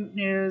Dairy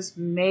News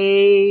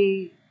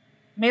may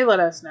let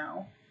us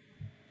know,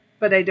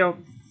 but I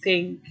don't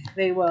think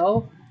they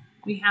will.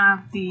 We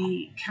have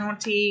the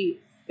county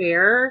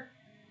fair,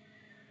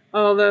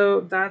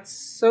 although that's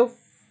so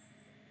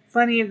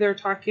funny they're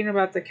talking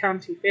about the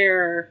county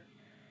fair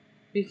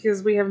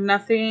because we have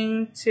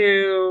nothing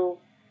to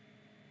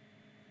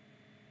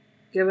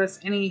give us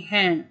any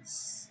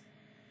hints.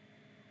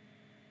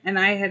 And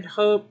I had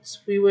hoped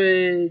we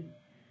would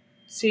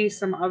see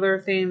some other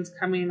things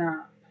coming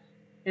up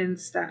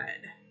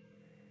instead.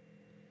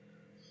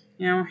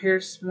 You know,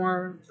 here's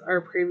more of our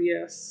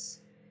previous.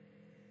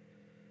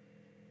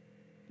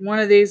 One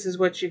of these is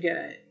what you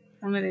get.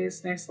 One of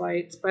these nice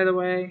lights, by the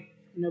way.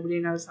 Nobody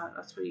knows that.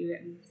 That's what you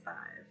get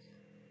inside.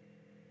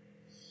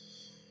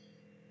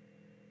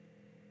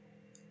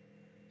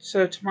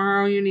 So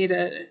tomorrow you need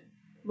it.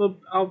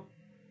 I'll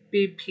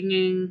be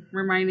pinging,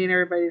 reminding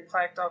everybody to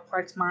collect. I'll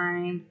collect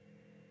mine.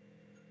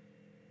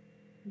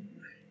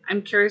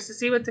 I'm curious to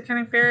see what the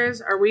county fair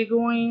is. Are we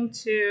going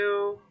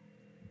to...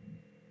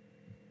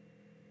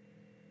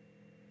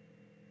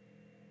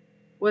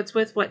 What's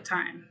with what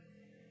time?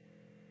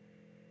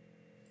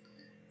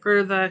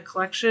 For the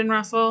collection,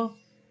 Russell?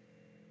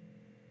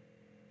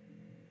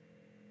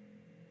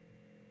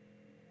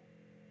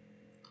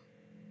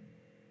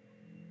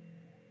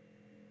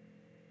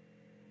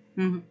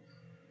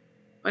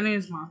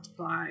 Bunnies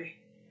multiply.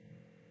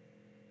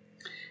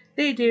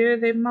 They do.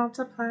 They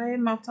multiply.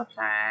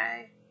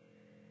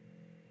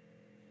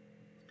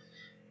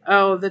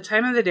 Oh, the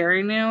time of the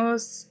Dairy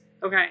News.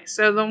 Okay,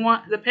 so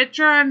the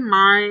picture on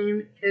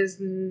mine is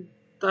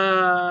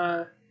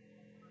the.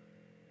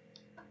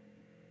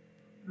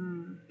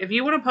 If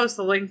you want to post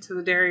the link to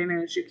the Dairy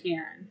News, you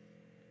can.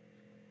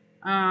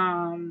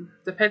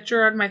 The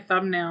picture on my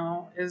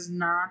thumbnail is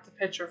not the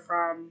picture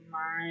from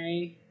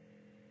my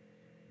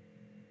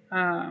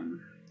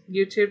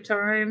YouTube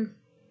time.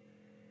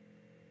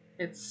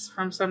 It's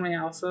from somebody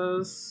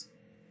else's.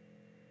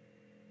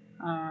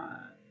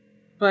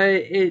 But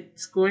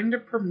it's going to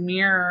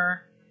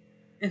premiere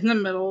in the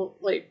middle.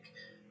 Like,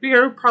 we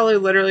are probably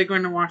literally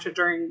going to watch it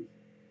during.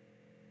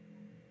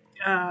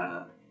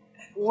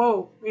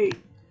 Whoa, wait.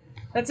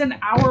 That's an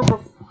hour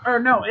before. Or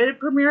no, it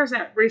premieres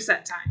at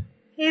reset time.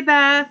 Hey,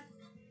 Beth.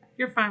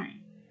 You're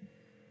fine.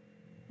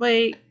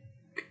 Like,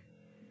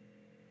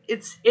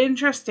 it's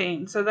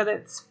interesting so that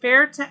it's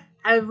fair to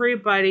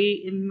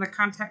everybody in the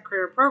content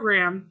creator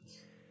program.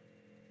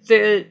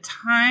 The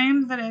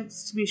time that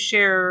it's to be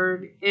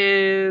shared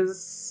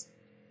is...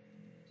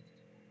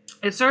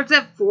 It starts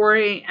at 4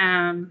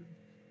 a.m.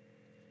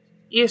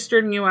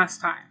 Eastern U.S.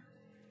 time.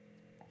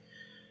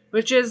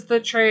 Which is the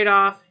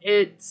trade-off.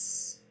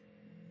 It's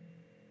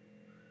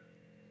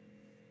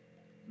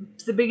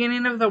the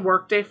beginning of the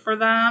workday for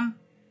them.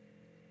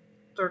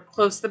 They're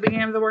close to the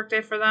beginning of the workday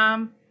for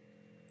them.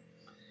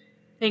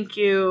 Thank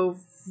you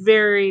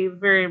very,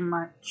 very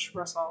much,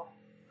 Russell.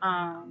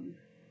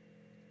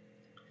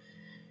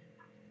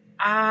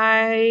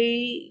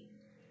 I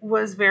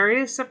was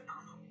very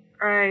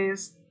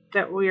surprised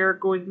that we are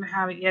going to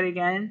have it yet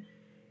again.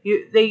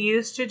 They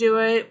used to do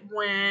it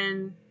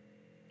when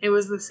it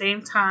was the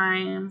same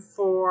time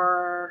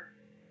for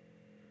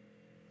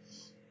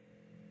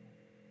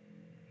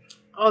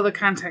all the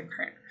content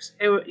creators.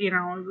 It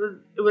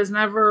was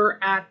never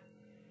at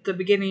the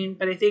beginning,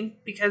 but I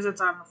think because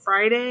it's on a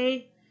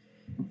Friday,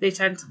 they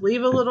tend to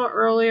leave a little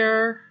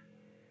earlier.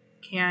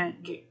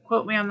 Can't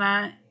quote me on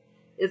that.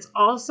 It's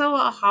also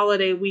a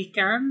holiday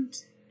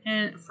weekend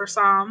for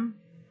some.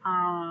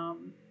 I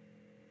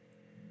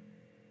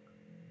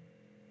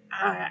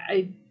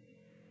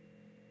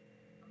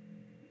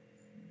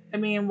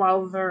mean,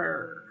 while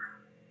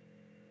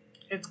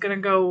it's gonna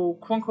go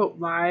quote unquote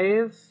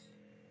live,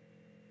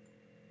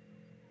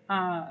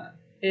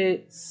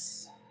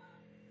 it's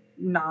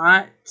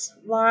not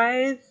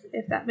live,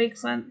 if that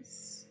makes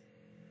sense.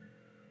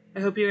 I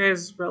hope you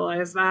guys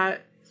realize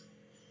that.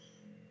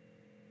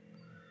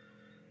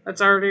 That's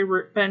already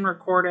been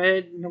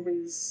recorded.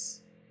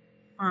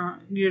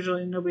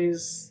 Usually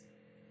nobody's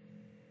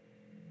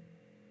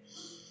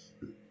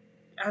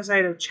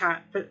outside of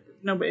chat, but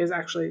nobody's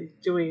actually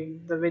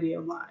doing the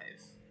video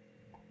live.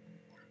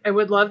 I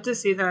would love to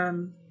see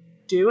them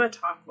do a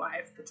talk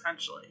live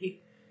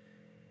potentially,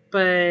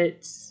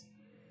 but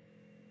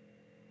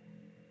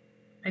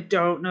I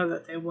don't know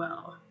that they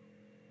will.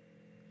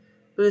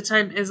 But the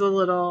time is a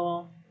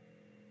little,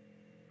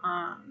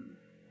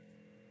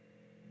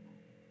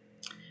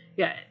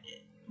 yeah.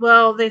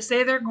 Well, they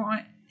say they're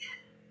going.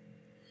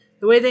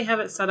 The way they have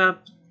it set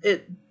up,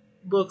 it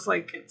looks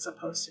like it's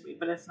supposed to be,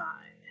 but it's not.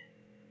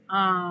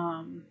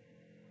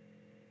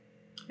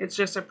 It's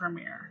just a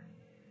premiere.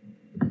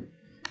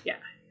 Yeah.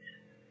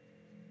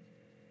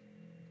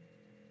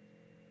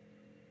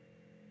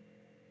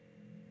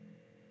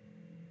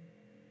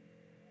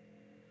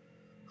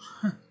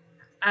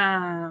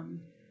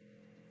 Um,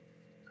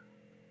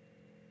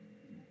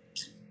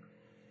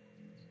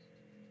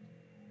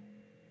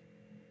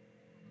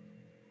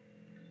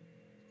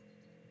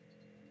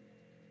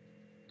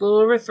 a little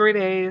over 3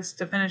 days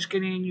to finish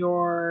getting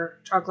your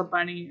chocolate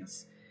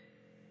bunnies.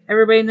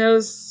 Everybody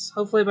knows,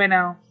 hopefully by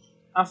now,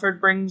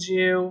 Alfred brings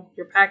you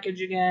your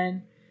package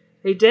again.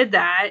 They did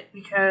that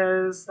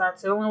because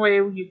that's the only way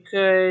you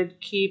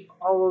could keep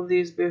all of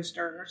these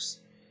boosters.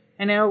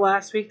 I know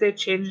last week they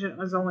changed it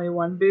was only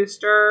one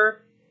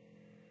booster.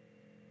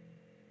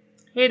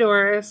 Hey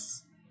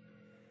Doris.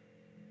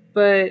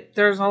 But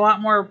there's a lot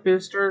more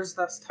boosters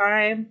this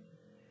time.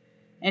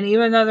 And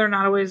even though they're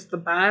not always the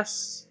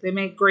best, they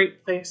make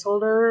great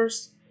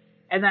placeholders.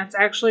 And that's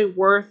actually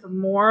worth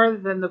more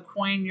than the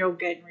coin you'll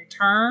get in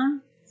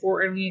return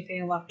for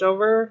anything left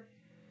over.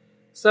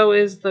 So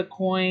is the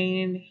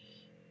coin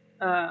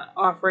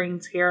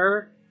offerings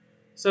here.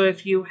 So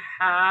if you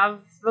have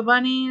the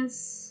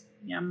bunnies,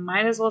 you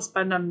might as well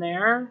spend them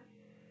there.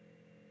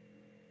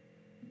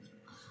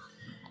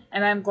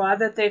 And I'm glad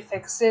that they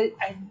fixed it.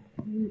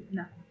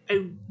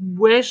 I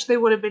wish they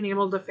would have been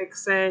able to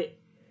fix it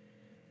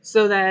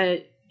so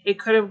that it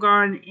could have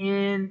gone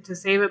in to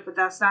save it, but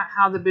that's not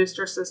how the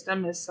booster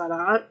system is set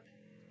up.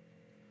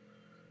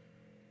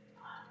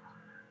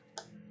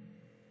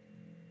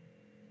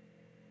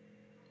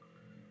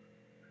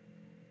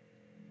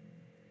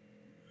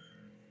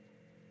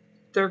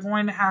 They're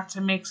going to have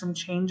to make some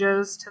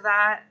changes to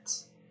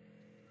that.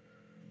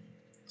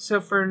 So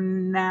for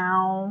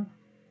now,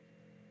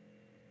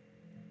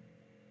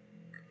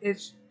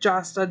 it's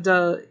just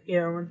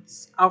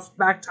it's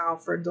back to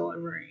Alfred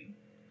delivering.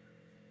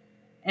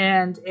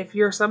 And if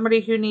you're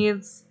somebody who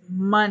needs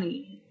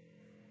money,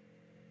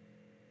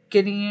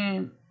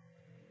 getting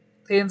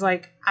things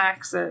like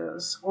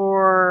axes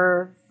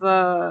or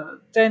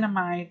the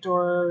dynamite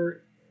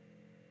or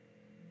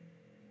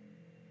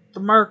the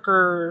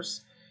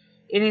markers,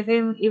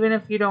 anything, even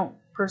if you don't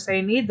per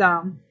se need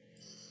them,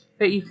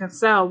 that you can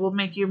sell will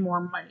make you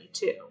more money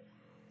too.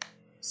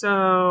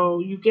 So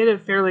you get a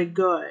fairly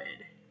good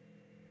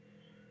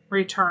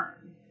return.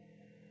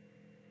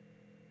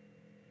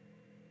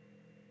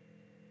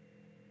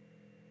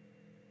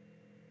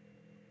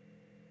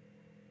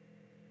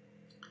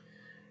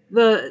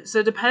 So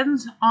it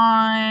depends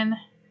on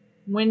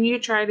when you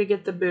try to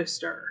get the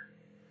booster.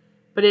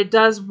 But it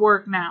does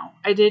work now.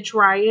 I did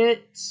try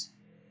it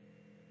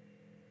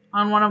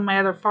on one of my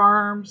other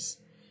farms,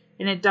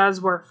 and it does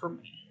work for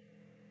me.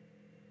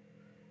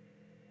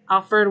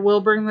 Alfred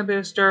will bring the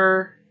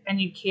booster,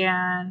 and you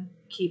can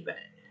keep it.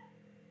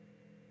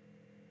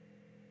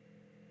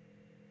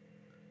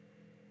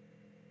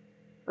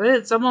 But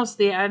it's almost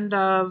the end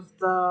of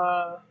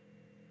the...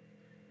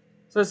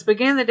 So it's the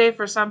beginning of the day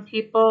for some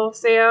people,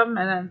 Sam,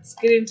 and then it's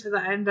getting to the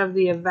end of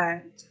the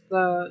event.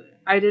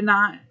 I did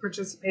not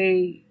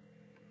participate,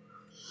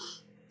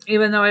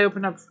 even though I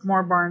opened up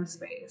more barn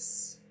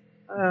space.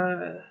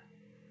 And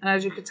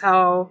as you could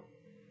tell,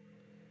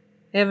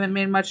 they haven't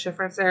made much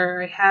difference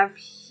there. I have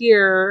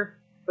here,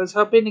 was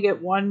hoping to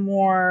get one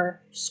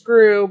more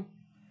screw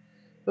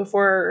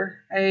before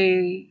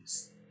I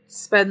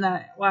spend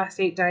that last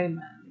 8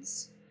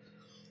 diamonds,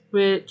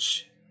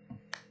 which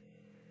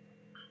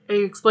I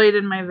explained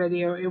in my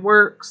video. It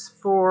works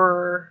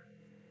for,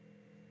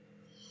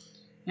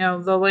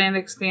 the land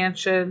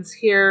expansions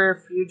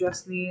here. If you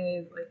just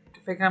need,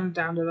 if I come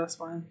down to this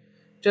one,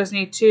 just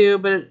need 2,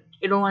 but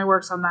it only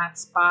works on that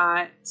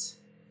spot.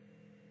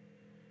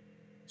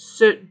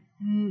 So,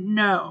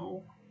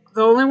 no.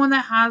 The only one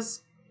that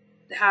has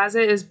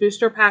it is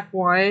Booster Pack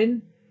 1.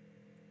 And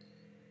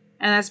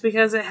that's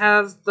because it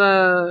has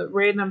the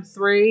random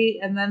 3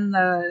 and then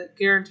the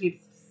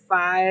guaranteed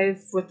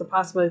 5 with the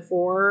possibility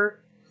 4.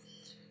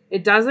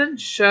 It doesn't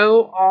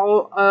show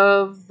all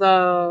of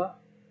the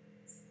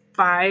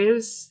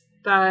 5s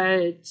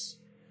that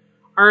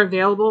are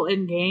available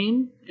in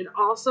game. It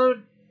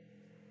also,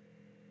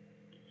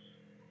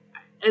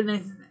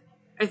 and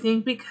I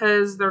think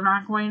because they're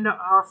not going to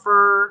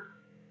offer,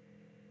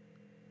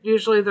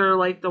 usually they're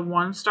like the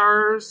 1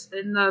 stars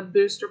in the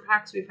booster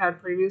packs we've had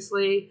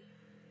previously.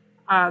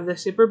 The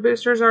super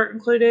boosters aren't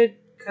included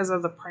because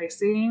of the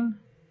pricing.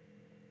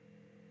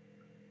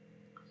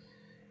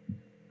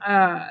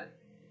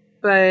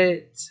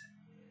 But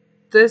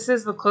this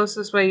is the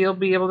closest way you'll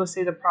be able to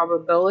see the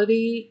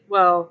probability.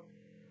 Well,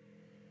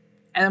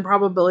 and the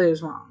probability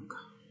is wrong.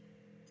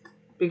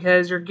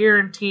 Because you're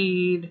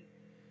guaranteed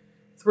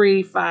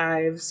 3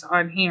 5s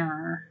on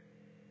here.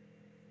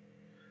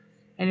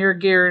 And you're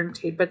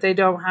guaranteed, but they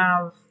don't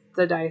have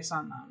the dice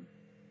on them.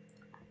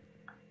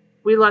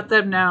 We let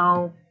them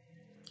know.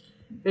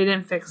 They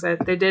didn't fix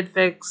it. They did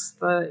fix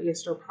the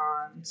Easter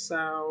pond,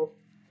 so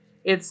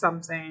it's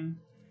something.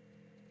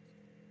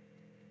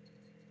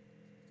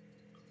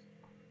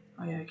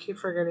 Oh yeah, I keep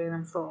forgetting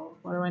I'm full.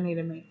 What do I need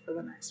to make for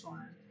the next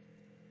one?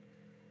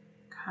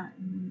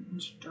 Cotton,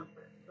 drop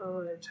it.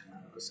 Oh,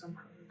 tomatoes. I'm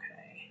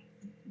okay.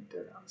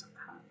 Throw down some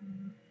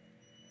cotton.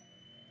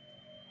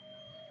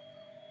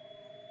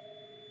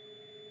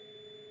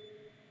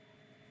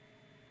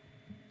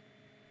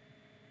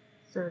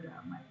 Third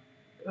down.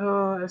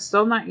 Oh, I'm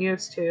still not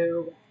used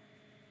to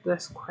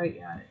this quite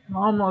yet. I'm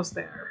almost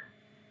there.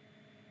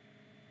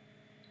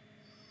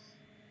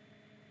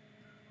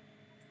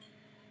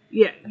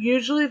 Yeah,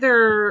 usually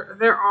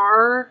there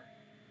are.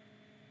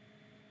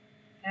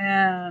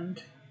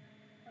 And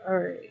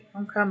alright,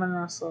 I'm coming,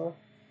 Russell.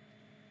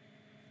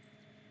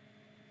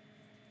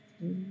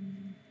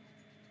 I'm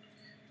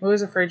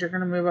always afraid you're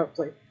gonna move up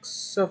like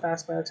so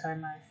fast by the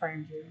time I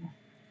find you.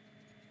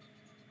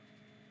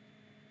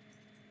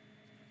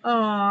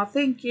 Aw,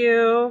 thank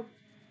you.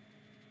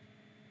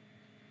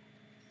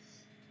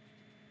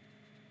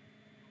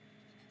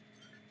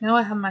 Now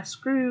I have my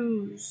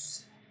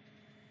screws.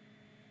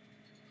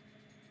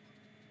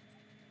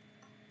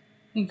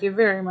 Thank you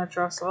very much,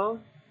 Russell.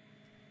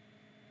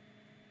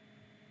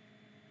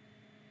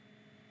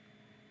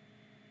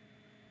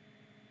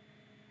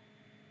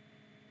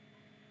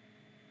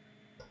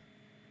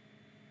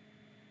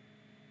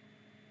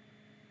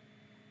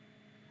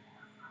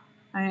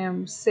 I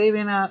am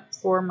saving up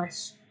for my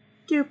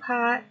stew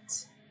pot.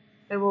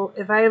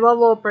 If I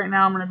level up right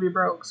now, I'm going to be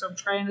broke. So I'm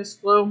trying to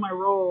slow my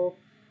roll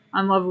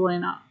on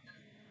leveling up.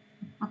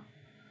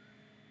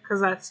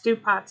 Because that stew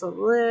pot's a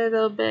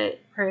little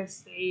bit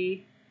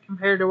pricey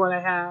compared to what I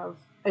have.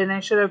 And I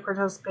should have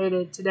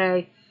participated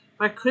today.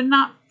 But I could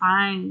not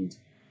find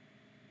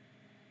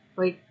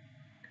like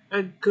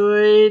a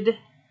good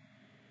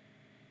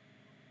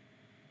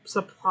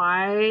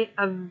supply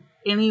of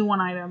any one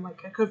item.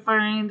 Like I could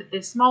find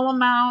a small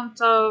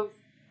amount of,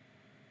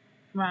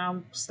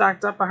 well,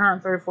 stocked up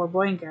 134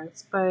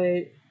 blankets,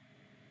 but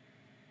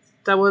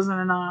that wasn't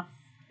enough.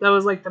 That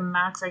was like the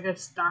max I could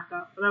stock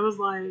up. But I was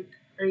like,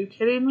 are you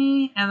kidding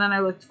me? And then I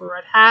looked for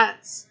red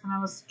hats, and I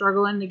was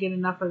struggling to get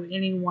enough of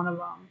any one of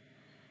them.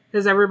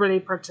 Because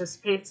everybody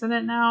participates in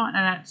it now,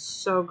 and it's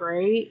so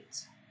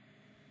great.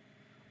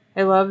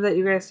 I love that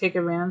you guys take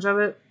advantage of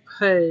it,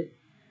 but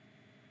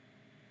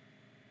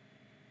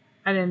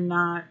I did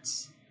not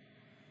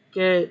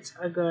get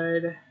a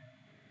good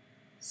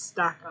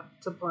stock up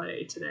to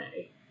play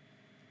today.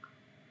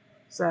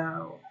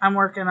 So I'm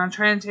working on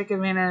trying to take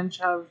advantage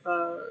of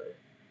the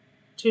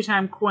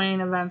 2-time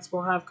coin events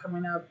we'll have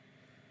coming up.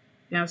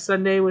 You know,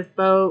 Sunday with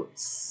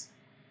boats,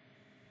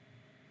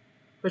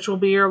 which will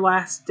be your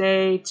last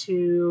day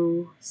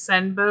to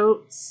send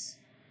boats.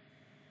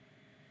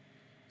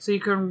 So you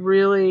can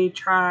really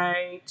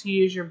try to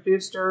use your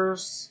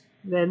boosters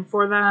then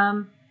for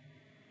them.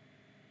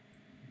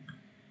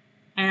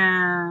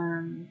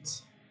 And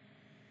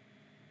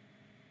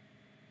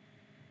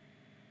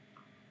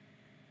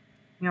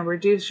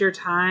reduce your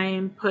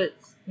time,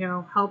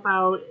 help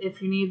out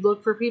if you need,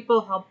 look for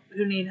people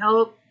who need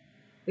help.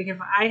 Like if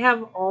I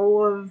have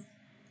all of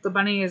the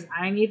bunnies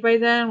I need by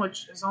then,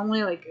 which is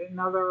only like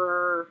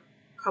another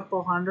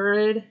couple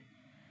hundred,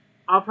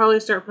 I'll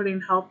probably start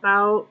putting help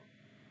out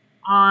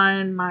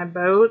on my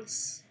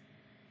boats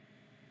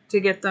to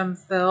get them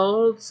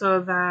filled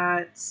so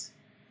that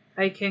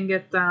I can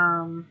get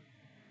them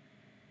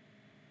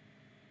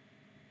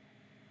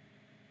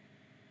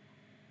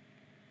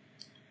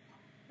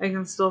I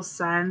can still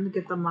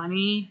get the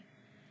money,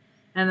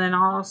 and then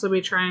I'll also be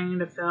trying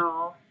to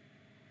fill.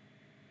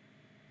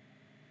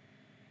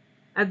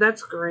 And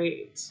that's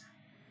great.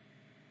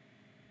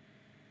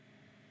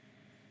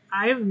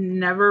 I've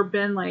never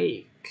been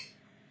like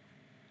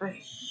a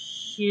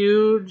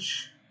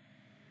huge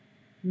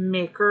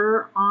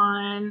maker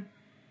on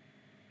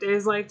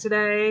days like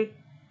today.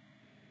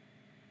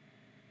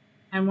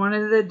 And one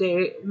of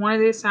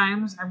these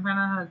times I'm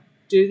gonna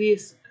do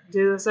this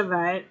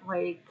event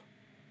like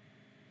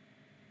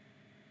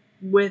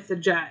with a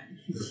jet.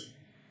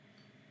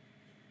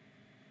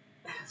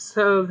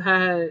 So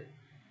that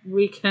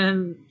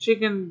she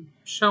can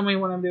show me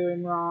what I'm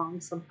doing wrong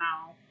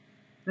somehow.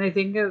 And I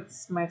think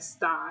it's my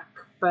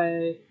stock,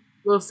 but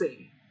we'll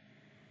see.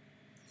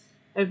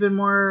 I've been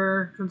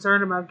more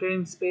concerned about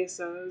getting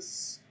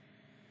spaces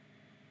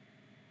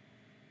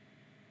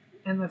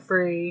in the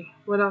free.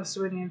 What else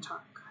do we need to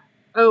talk?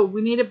 Oh,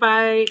 we need to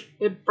buy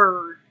a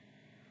bird.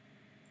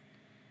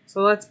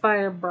 So let's buy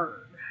a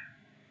bird.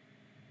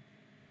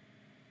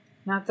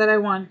 Not that I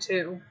want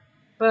to,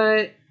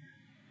 but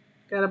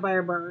gotta buy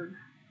a bird.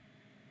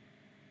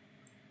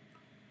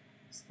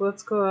 So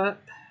let's go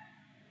up.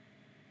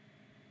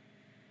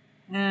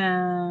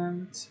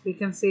 And we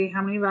can see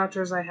how many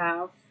vouchers I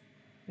have.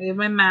 I have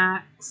my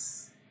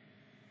max.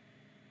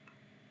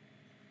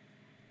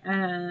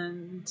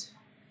 And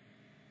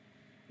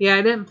yeah,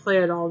 I didn't play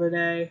it all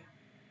today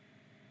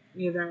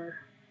either.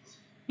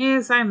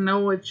 Yes, I know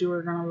what you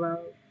were gonna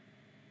vote.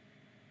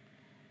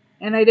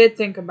 And I did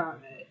think about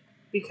it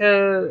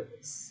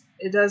because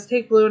it does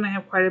take blue and I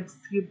have quite a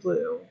few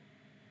blue.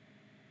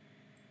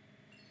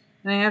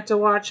 And I have to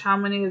watch how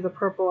many of the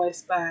purple I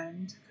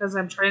spend because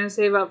I'm trying to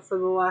save up for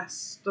the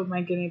last of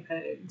my guinea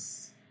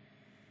pigs.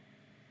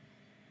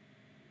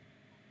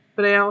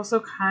 But I also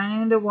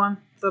kind of want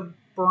the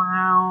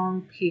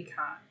brown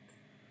peacock.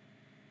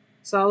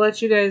 So I'll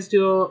let you guys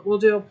we'll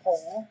do a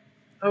poll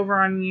over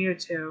on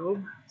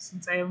YouTube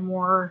since I have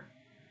more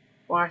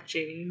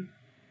watching.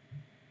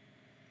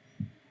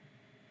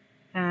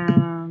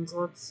 ones.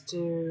 Let's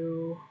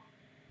do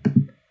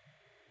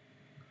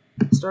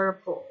start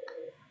a poll.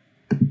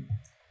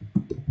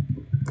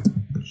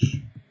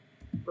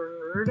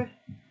 Bird,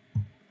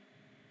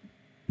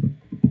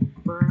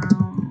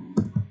 brown,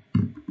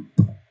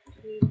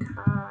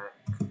 peacock.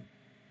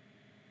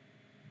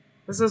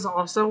 This is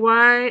also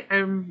why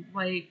I'm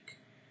like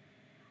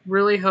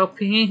really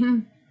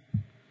hoping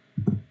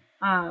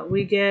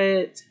we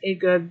get a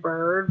good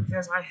bird,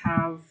 because I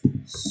have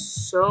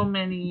so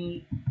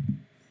many.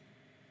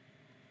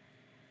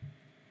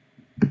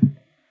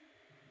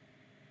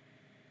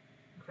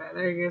 Okay,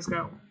 there you guys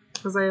go.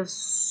 Because I have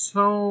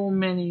so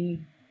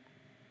many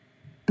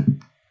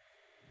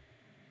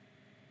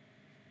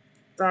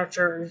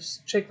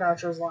chick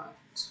vouchers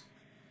left.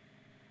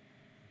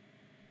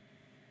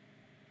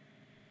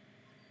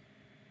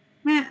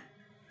 Man,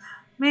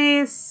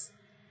 Mace,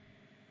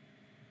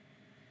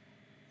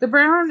 the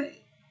brown,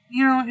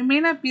 you know, it may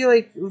not be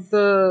like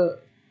the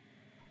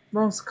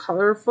most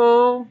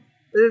colorful,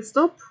 but it's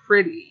still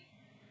pretty.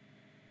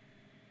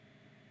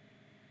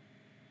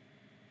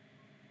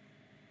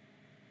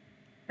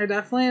 I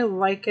definitely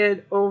like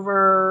it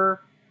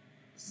over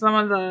some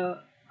of the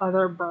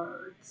other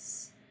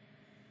birds.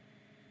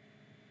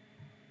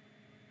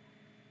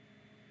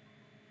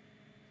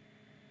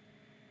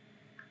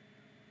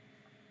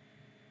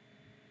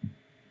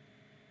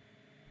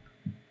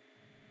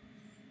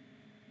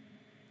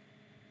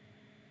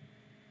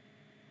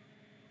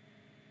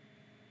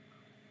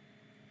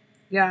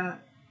 Yeah,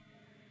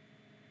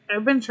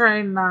 I've been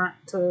trying not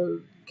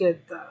to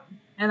get them.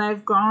 And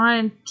I've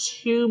gone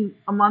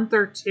a month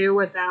or two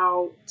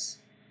without.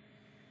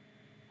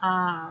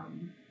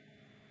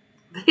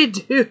 They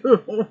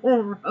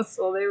do,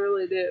 Russell. They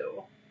really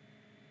do.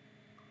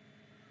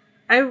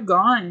 I've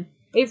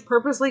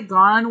purposely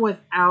gone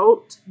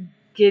without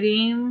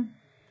getting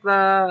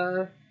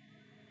the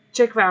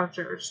chick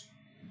vouchers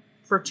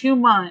for 2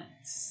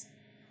 months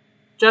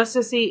just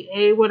to see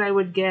A, what I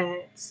would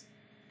get,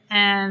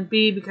 and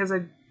B, because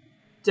I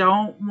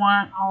don't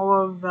want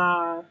all of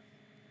the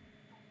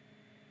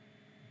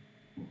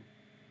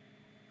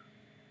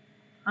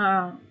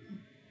I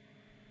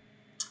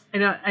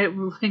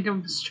think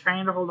I'm just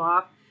trying to hold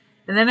off.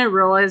 And then I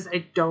realized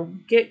I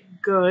don't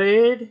get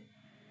good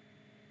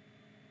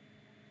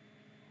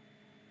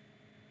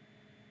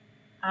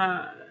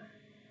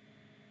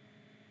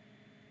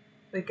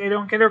like I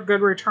don't get a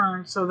good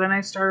return, so then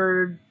I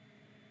started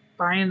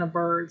buying the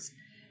birds.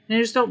 And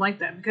I just don't like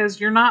that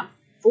because you're not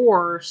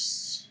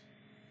forced.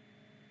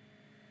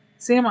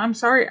 Sam, I'm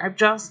sorry, I'm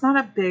just not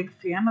a big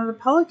fan of the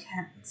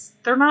pelicans.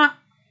 They're not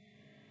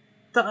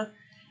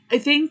I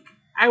think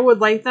I would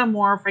like them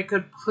more if I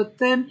could put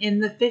them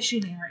in the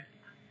fishing area.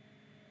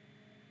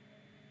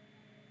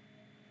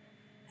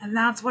 And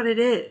that's what it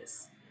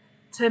is.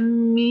 To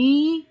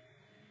me,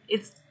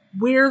 it's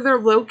where they're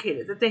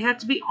located, that they have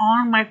to be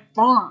on my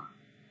farm.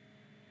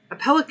 A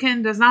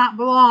pelican does not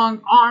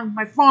belong on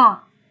my farm.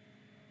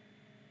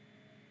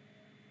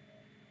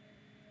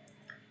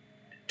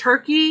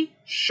 Turkey,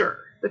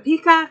 sure. The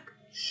peacock,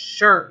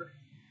 sure.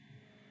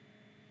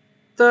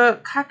 The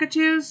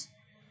cockatoos,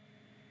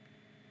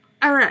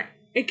 alright,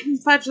 I can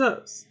fudge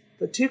those.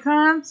 The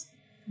toucans,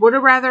 would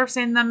have rather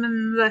seen them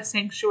in the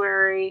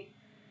sanctuary.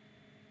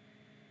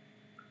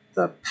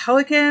 The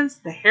pelicans,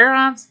 the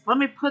herons, let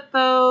me put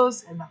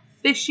those in the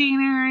fishing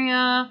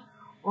area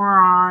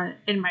or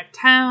in my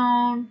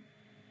town.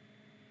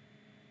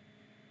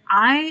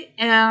 I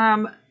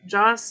am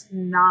just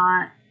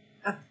not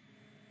a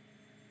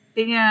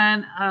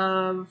fan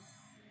of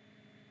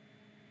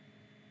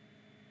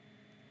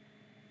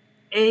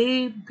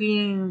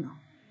being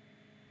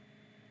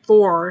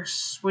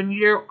forced when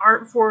you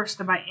aren't forced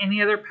to buy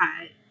any other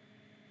pet,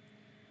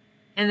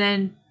 and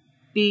then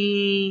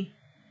B,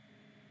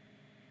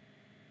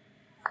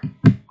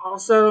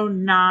 also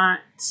not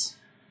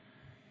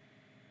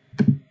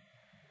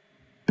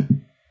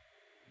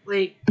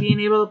like being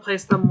able to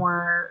place them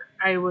where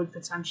I would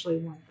potentially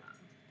want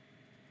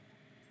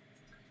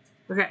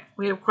them. Okay,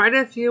 we have quite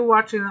a few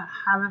watching that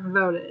haven't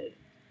voted.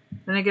 I'm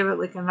gonna give it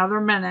like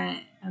another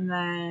minute and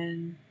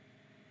then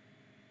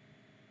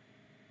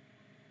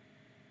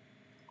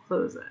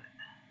close it.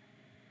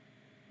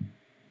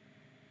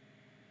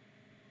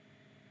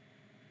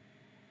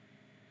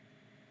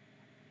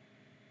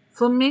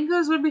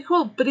 Flamingos would be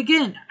cool, but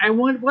again, I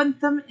would want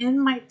them in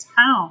my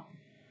town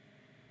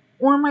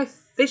or my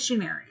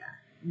fishing area,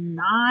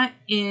 not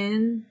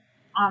on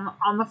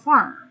the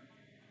farm.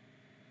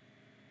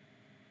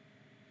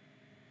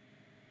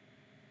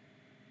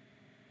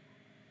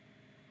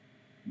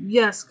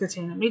 Yes,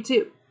 Katina, me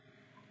too.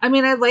 I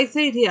mean, I like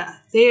the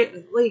idea.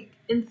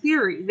 In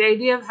theory, the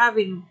idea of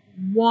having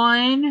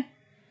one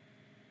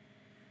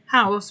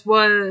house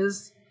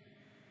was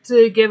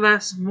to give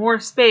us more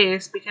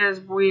space because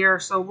we are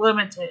so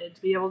limited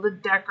to be able to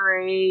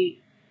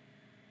decorate.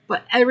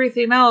 But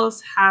everything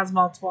else has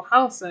multiple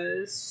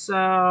houses,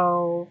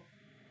 so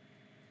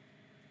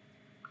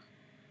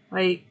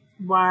why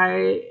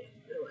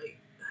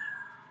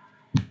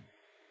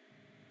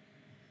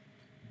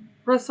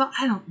Russell,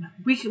 I don't know.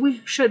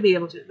 We should be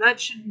able to. That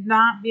should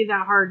not be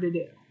that hard to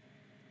do.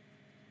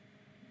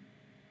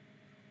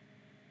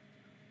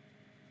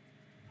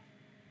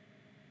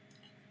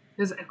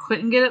 Because I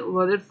couldn't get it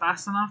loaded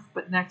fast enough,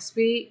 but next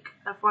week,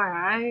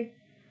 FYI,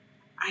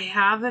 I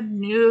have a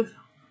new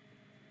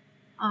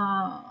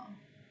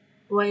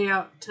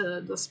layout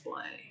to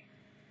display.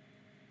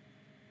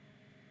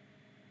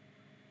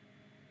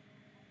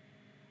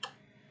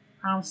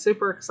 I'm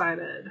super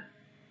excited.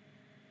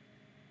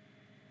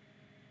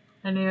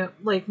 A new,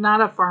 like, not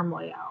a farm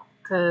layout,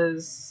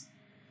 because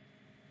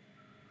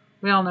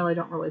we all know I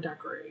don't really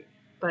decorate,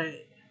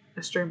 but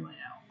a stream layout.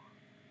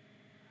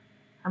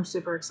 I'm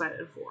super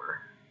excited for.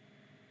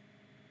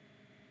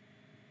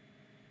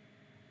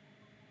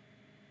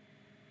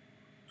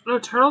 Oh,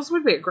 turtles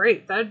would be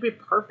great. That would be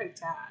perfect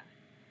to add.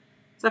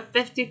 It's a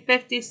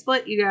 50-50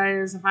 split, you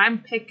guys, if I'm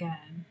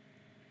picking.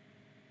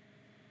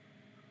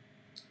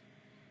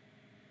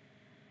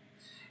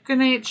 Good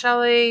night,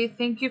 Shelly.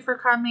 Thank you for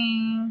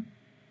coming.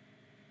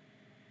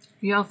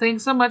 Yo,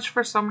 thanks so much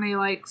for so many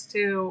likes,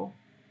 too.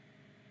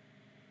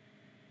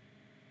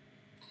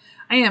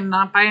 I am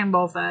not buying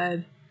both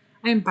Ed.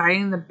 I am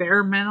buying the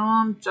bare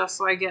minimum just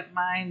so I get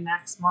mine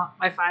next month,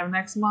 my 5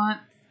 next month.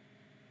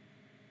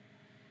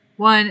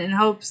 One, in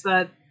hopes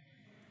that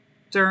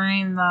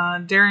during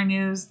the Dairy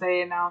News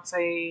they announce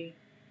a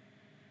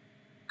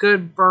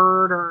good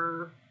bird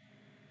or...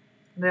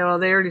 Well,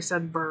 they already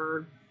said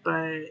bird,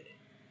 but...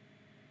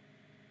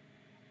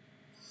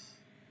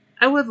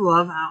 I would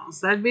love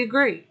owls. That'd be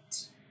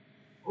great.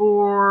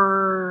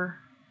 Or...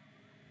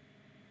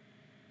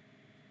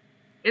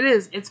 It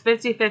is. It's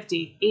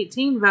 50-50.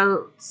 18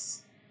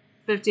 votes.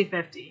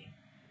 50-50.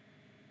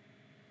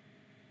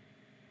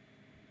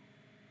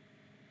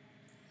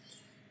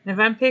 If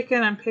I'm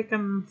picking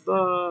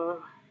the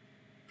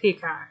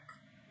peacock.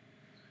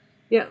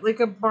 Yeah, like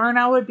a barn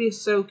owl would be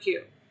so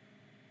cute.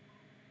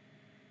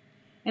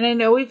 And I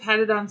know we've had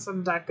it on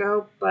some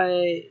deco, but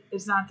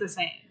it's not the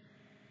same.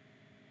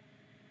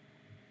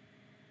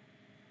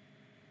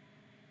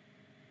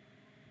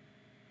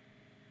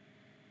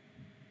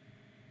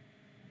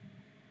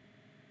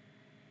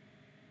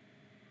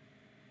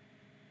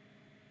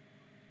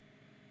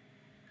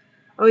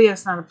 Oh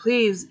yes, Nana,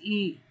 please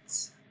eat.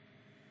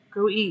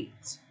 Go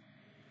eat.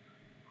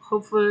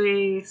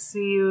 Hopefully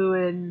see you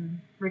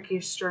in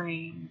Ricky's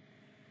stream.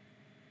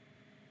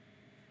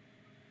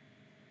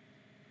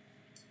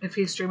 If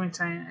he's streaming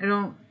tonight. I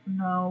don't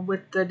know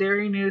with the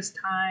Dairy News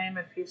time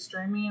if he's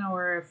streaming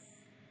or if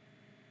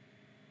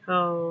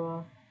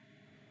he'll...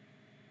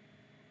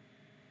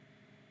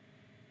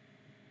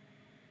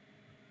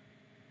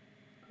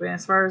 I mean,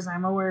 as far as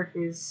I'm aware,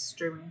 he's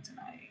streaming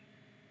tonight.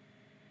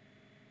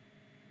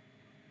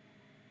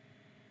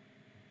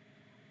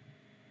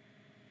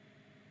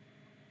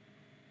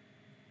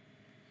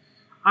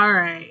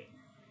 Alright.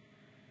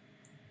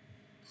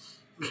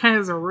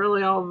 Guys are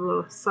really all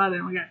of a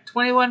sudden. We got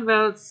 21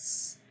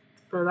 votes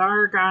for the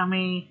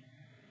origami.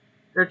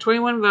 Or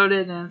 21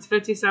 voted and it's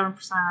 57%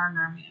 origami.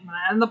 I'm going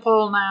to end the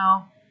poll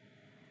now.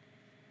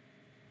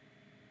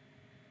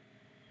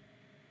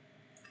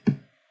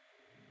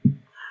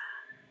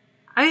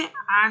 I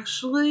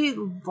actually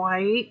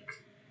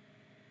like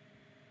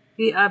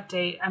the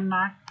update. I'm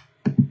not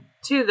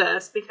to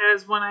this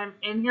because when I'm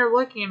in here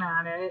looking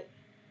at it,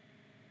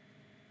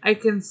 I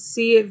can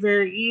see it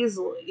very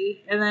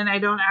easily. And then I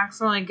don't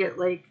accidentally get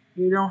like,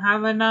 you don't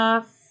have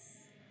enough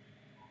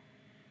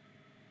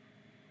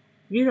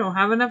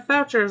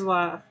vouchers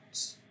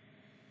left.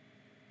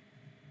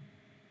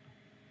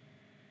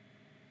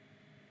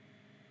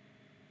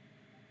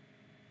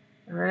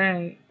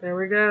 Alright, there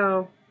we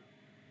go.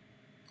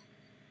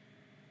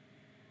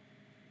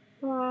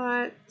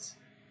 But...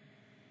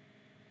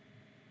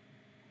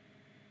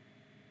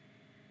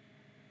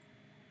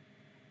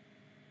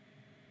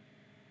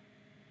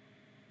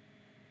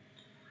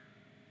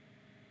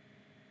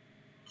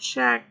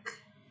 check.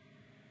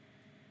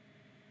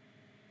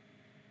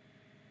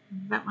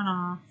 That went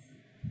off.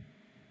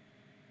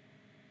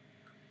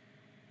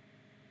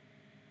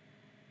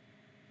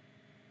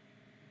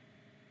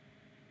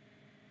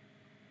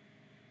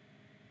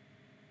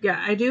 Yeah,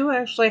 I do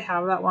actually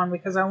have that one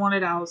because I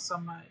wanted owls so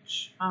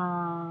much.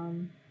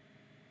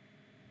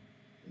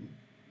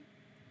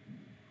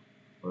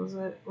 What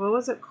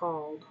was it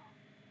called?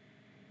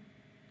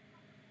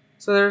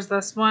 So there's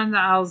this one, the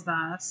Owl's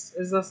Nest.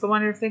 Is this the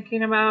one you're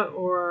thinking about,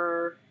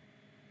 or...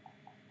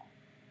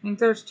 I think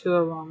there's 2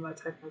 of them that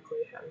technically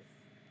have...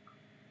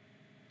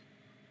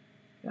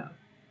 Yeah,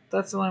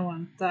 that's the only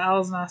one. The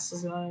Owl's Nest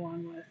is the only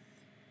one with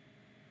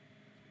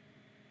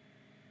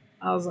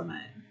owls in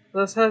it.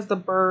 This has the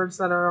birds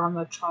that are on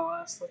the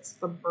trellis. That's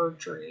the bird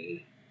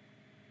tree.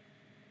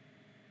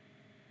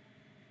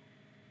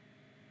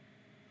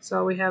 So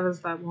all we have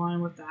is that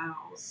one with the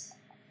owls.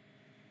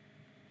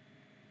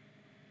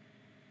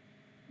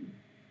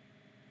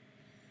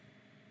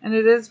 And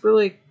it is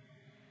really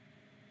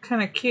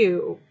kind of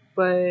cute,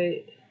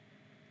 but...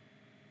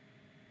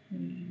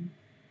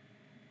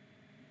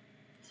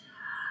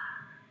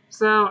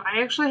 So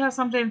I actually have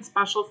something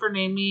special for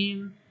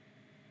naming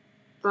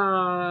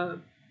the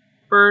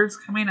birds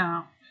coming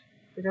up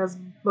because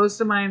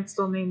most of mine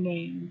still need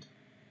named.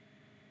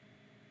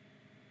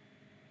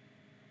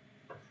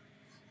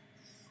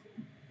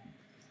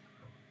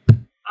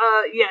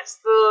 Yes,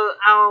 the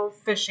owl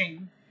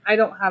fishing. I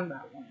don't have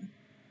that one.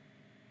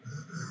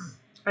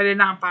 I did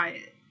not buy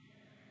it.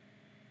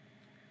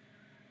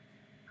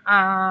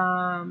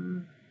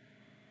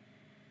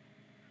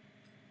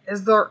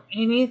 Is there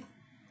any?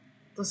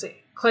 Let's see.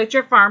 Collect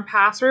your farm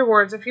pass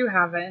rewards if you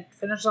haven't.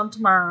 Finish them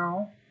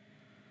tomorrow.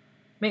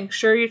 Make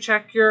sure you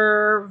check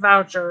your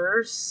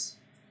vouchers.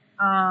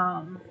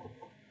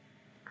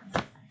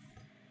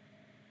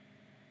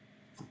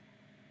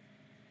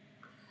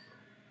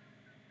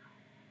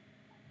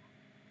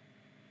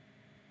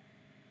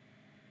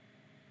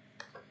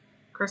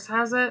 Chris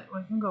has it.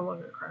 We can go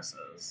look at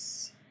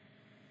Chris's.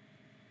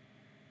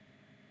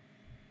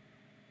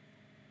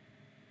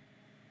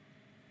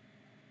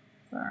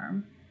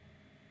 Farm.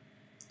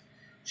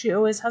 She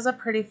always has a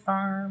pretty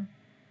farm.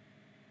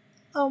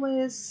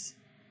 Always.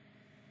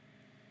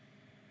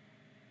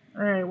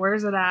 Alright,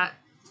 where's it at?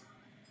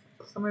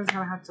 Somebody's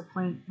gonna have to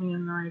point me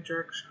in the right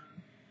direction.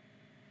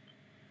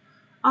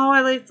 Oh,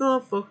 I like the little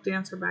folk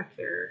dancer back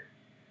here.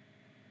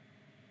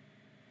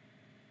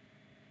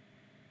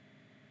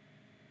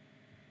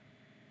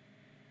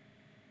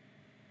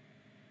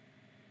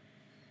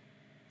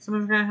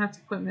 Someone's gonna have to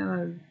point me in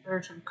the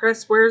direction.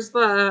 Chris, where's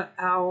the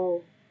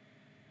owl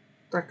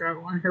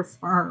deco on your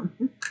farm?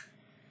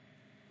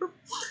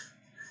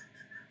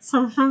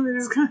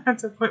 Somebody's gonna have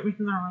to point me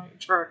in the right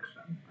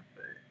direction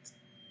with it.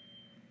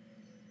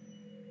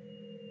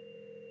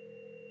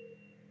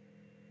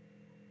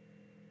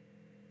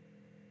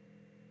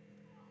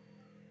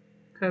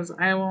 Because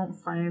I won't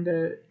find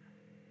it.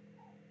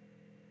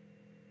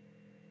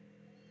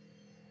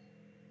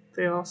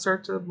 They all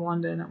start to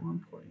blend in at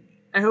one point.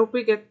 I hope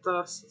we get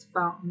the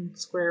fountain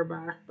square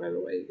back, by the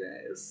way,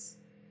 guys.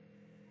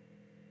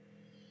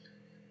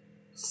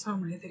 So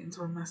many things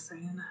we're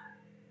missing.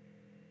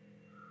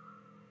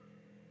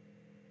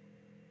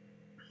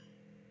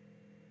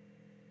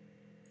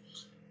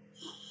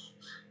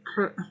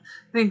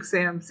 Thanks,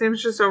 Sam.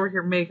 Sam's just over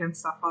here making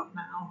stuff up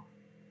now.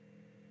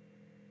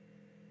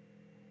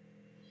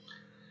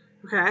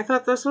 Okay, I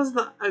thought this was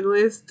the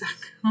ugliest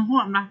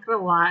deco. I'm not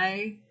gonna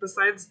lie.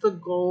 Besides the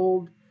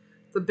gold,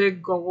 the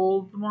big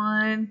gold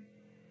one.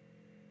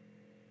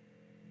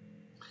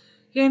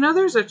 Yeah, I know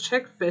there's a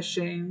chick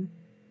fishing.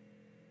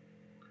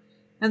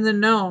 And the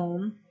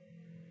gnome.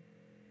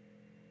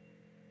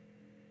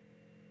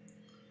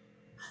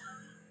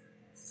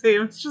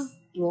 Sam's just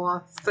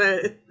lost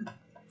it.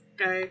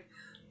 Okay.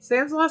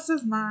 Sam's lost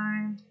his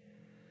mind.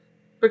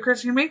 But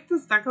Chris, you make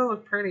this deco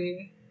look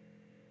pretty.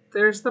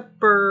 There's the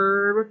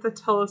bird with the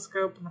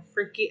telescope and the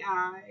freaky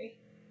eye.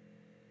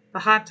 The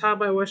hot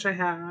tub I wish I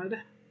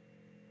had.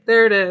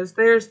 There it is.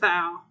 There's the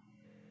owl.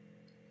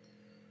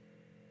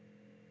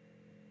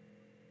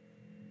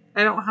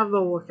 I don't have the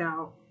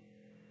lookout.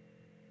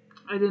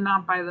 I did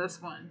not buy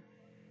this one.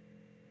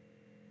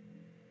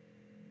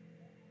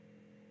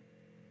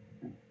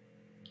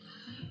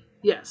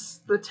 Yes,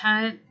 the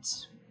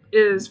tent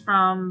is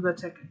from the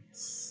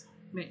tickets.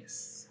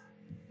 Mace.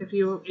 If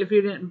you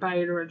didn't buy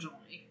it originally.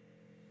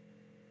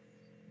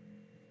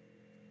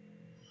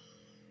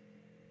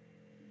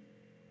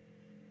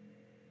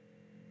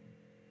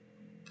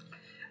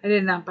 I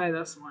did not buy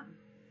this one.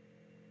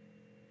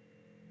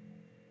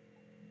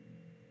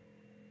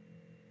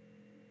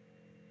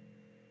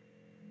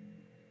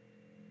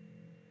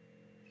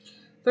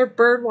 They're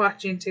bird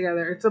watching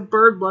together. It's a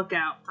bird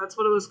lookout. That's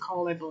what it was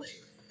called, I believe.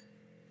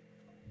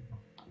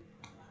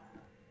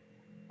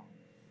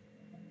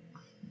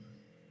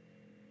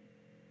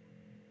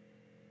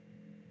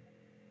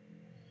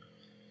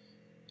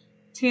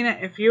 Tina,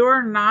 if you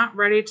are not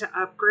ready to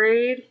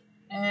upgrade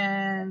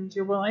and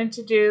you're willing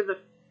to do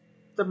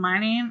the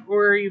mining,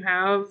 or you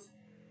have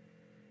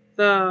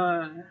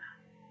the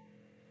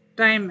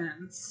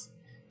diamonds,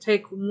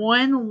 take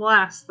one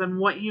less than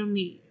what you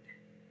need.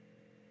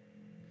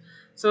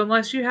 So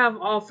unless you have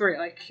all three,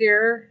 like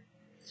here,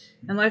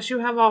 unless you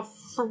have all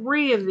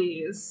three of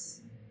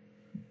these,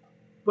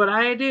 what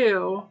I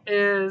do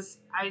is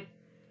I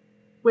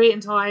wait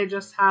until I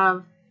just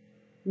have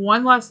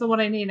one less than what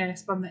I need. I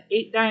spend the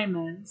 8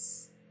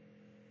 diamonds,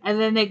 and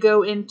then they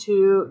go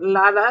into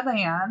La La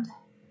Land,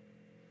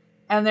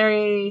 and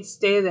they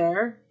stay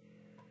there,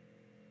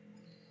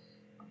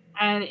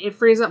 and it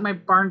frees up my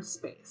barn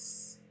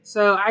space.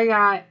 So I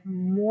got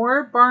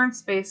more barn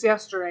space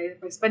yesterday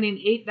by spending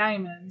 8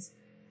 diamonds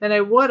than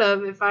I would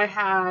have if I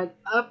had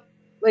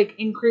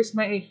increased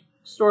my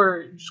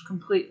storage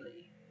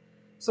completely.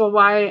 So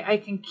why I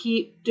can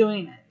keep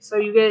doing it. So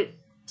you get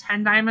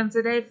 10 diamonds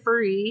a day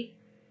free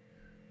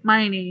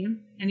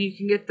mining, and you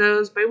can get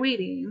those by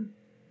weeding.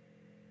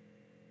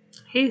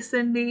 Hey,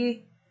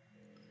 Cindy.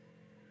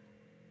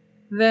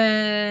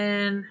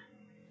 Then,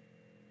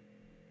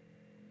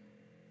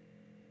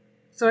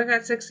 so I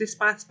got 60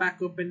 spots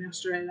back open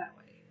yesterday that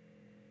way.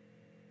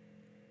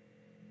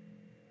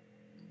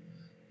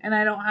 And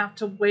I don't have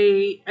to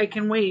wait. I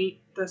can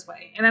wait this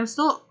way. And I'm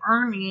still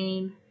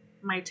earning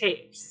my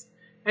tapes.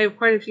 I have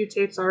quite a few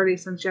tapes already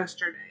since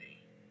yesterday.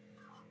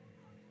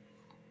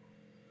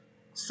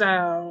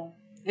 So,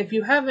 if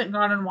you haven't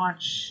gone and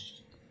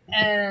watched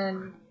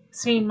and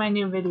seen my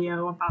new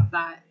video about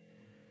that,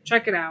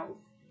 check it out.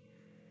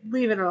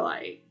 Leave it a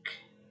like.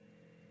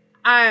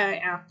 I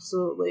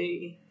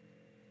absolutely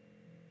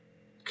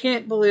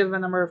can't believe the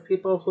number of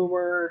people who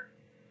were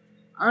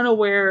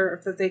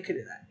unaware that they could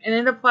do that. And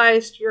it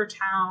applies to your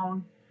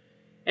town,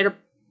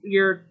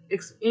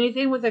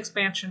 anything with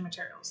expansion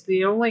materials.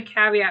 The only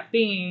caveat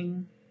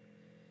being,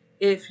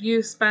 if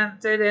you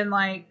spent it in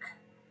like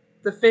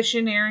the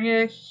fishing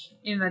area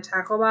in the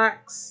tackle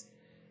box,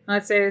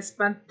 let's say I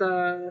spent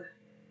for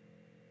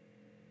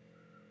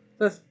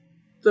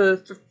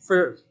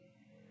the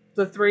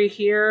 3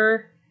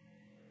 here,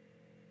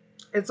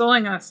 it's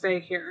only going to stay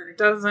here. It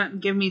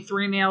doesn't give me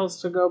 3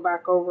 nails to go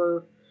back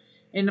over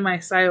into my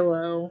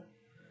silo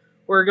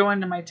or go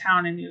into my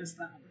town and use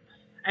them.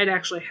 I'd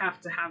actually have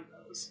to have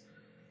those.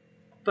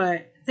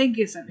 But thank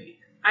you, Cindy.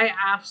 I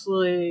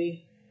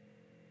absolutely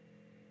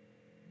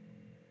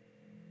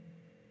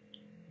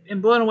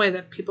am blown away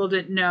that people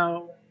didn't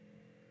know.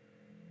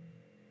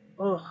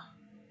 Oh,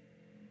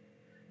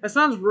 that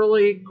sounds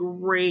really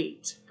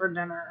great for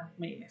dinner,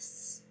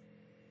 Mace.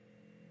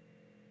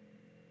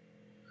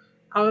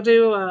 I'll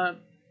do a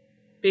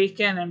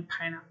bacon and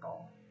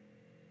pineapple.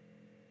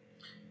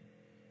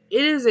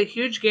 It is a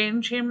huge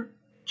game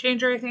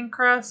changer, I think,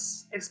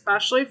 Chris,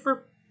 especially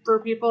for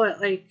people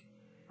at like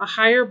a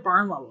higher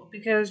barn level,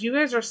 because you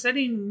guys are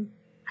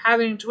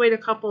having to wait a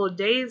couple of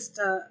days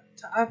to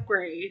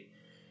upgrade,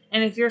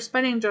 and if you're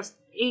spending just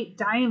 8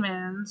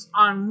 diamonds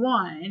on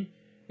one,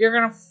 you're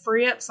gonna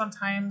free up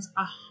sometimes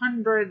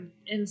 100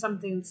 in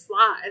something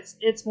slots.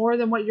 It's more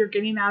than what you're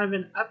getting out of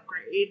an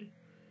upgrade.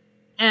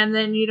 And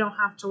then you don't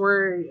have to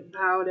worry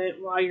about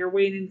it while you're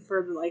waiting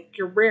for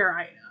your rare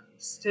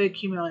items to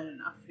accumulate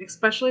enough.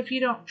 Especially if you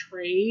don't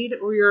trade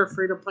or you're a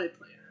free-to-play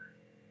player.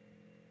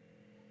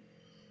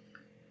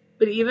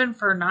 But even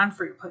for a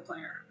non-free-to-play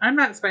player, I'm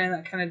not spending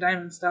that kind of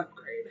diamonds to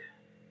upgrade.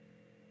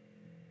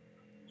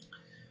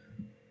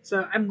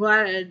 So I'm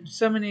glad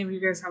so many of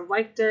you guys have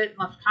liked it and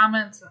left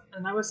comments.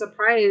 And I was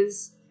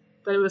surprised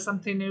that it was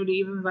something new to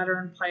even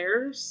veteran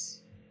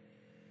players.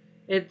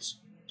 It's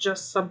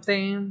just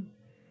something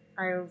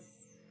I've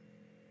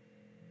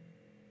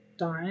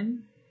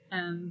done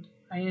and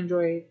I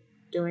enjoy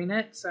doing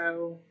it,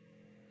 so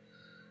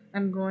I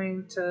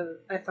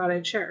thought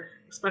I'd share,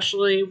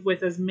 especially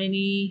with as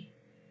many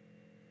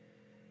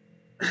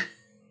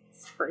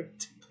free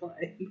to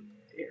play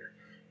here,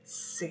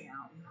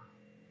 Sam,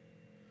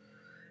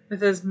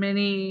 with as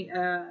many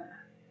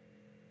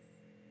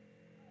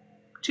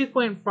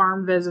 2-point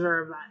farm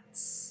visitor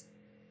events.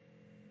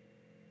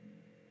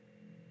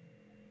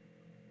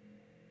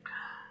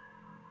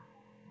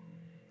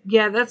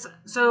 Yeah, that's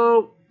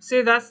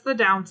the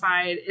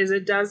downside, is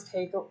it does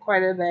take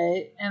quite a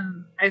bit,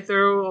 and I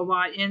throw a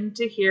lot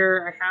into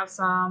here. I have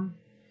some,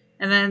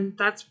 and then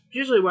that's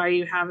usually why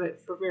you have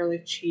it for fairly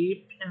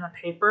cheap in the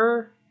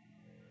paper.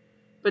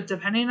 But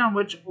depending on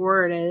which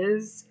ore it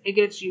is, it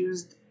gets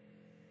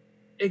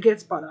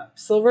bought up.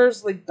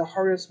 Silver's like the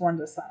hardest one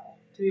to sell,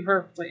 to be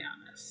perfectly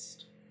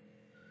honest.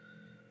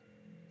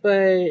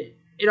 But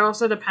it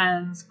also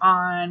depends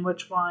on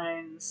which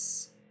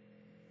ones.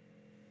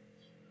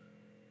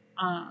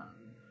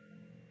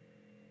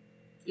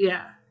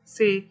 Yeah,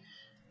 see,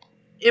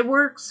 it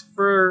works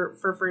for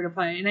free to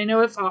play, and I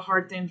know it's a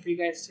hard thing for you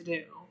guys to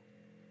do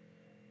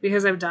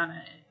because I've done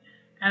it,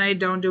 and I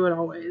don't do it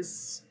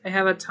always. I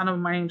have a ton of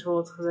mining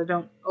tools because I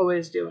don't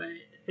always do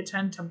it. I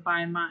tend to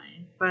buy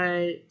mine,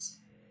 but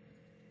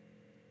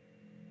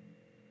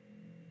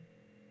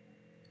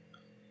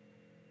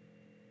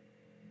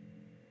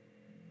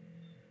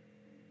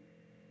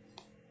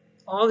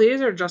all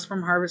these are just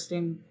from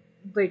harvesting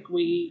like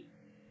wheat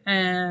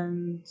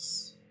and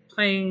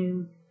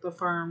playing the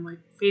farm, like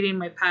feeding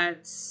my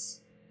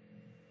pets.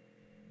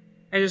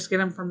 I just get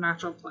them from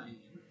natural playing.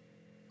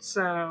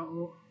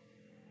 So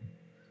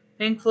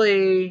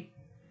thankfully,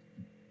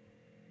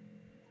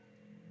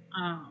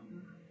 I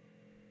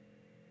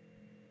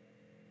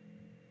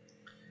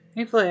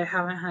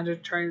haven't had to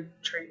try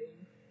trading,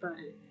 but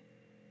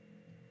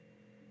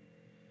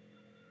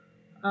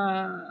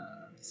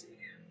let's see,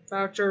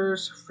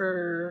 vouchers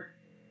we're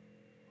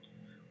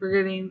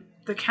getting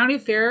the county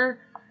fair.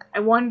 I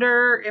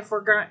wonder if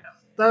we're going.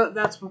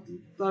 That's what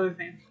the other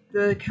thing.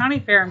 The county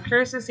fair. I'm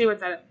curious to see what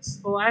that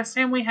is. The last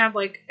time we had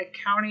like a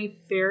county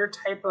fair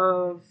type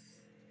of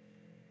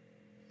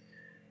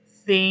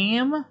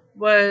theme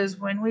was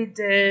when we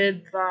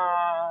did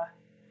the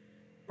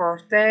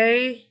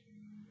birthday,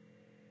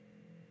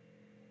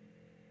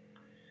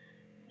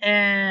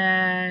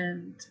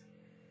 and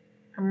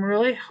I'm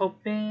really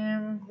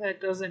hoping that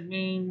doesn't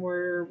mean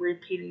we're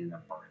repeating the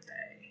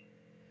birthday.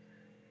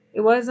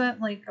 It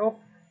wasn't like a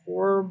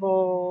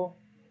horrible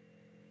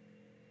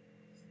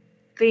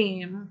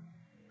theme,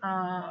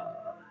 and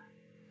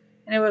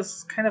it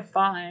was kind of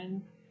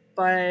fun.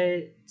 but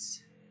I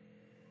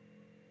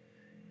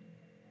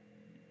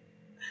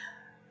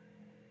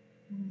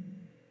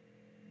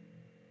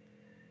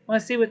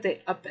want to see what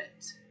they up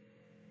it.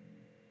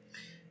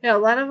 Yeah, a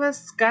lot of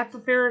us got the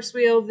Ferris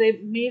wheel. They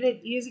made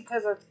it easy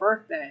because it's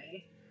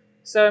birthday.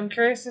 So I'm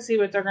curious to see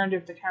what they're going to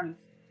do with the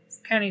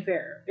county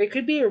fair. It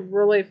could be a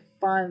really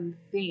fun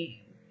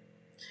theme.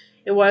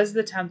 It was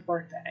the 10th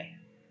birthday.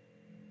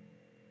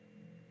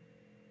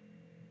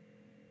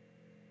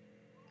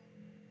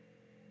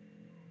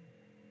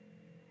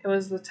 It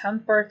was the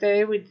 10th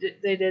birthday.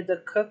 They did the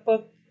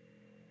cookbook.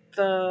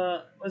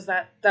 That was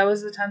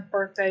the 10th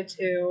birthday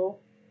too.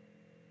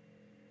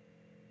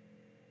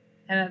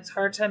 And it's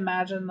hard to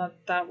imagine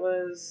that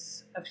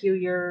was a few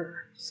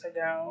years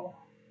ago.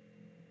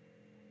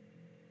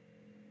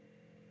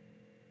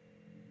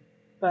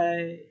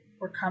 But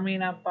we're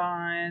coming up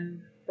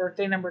on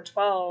birthday number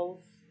 12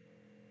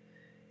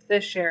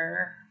 this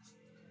year.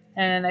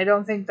 And I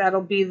don't think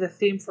that'll be the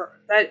theme for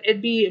that.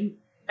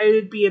 I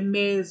would be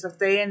amazed if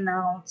they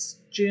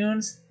announced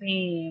June's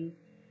theme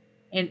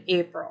in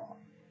April.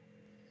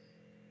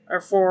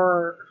 Or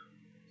for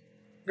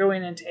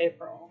going into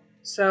April.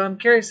 So I'm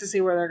curious to see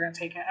where they're going to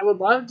take it. I would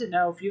love to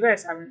know if you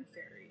guys have any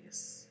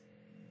theories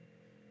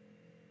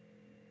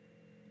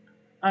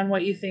on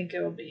what you think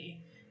it will be.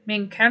 I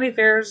mean, county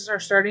fairs are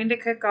starting to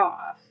kick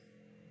off.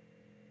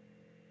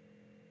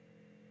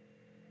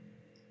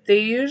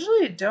 They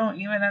usually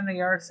don't, even in the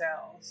yard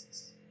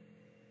sales.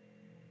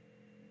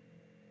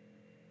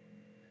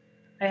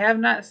 I have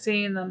not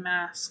seen the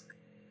mask.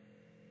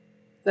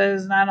 That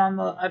is not on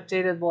the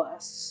updated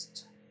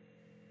list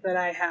that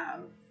I have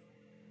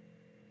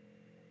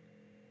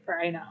for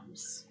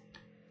items.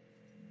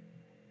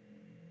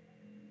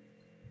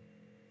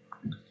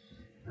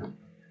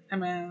 I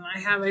mean, I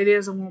have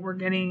ideas on what we're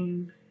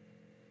getting.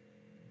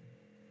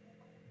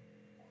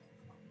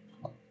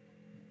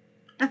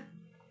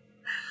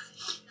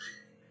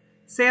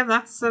 Sam,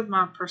 that's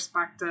some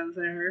perspective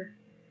there.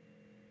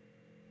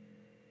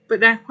 But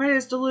not quite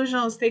as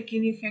delusional as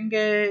thinking you can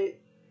get...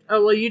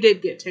 Oh, well, you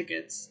did get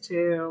tickets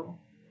to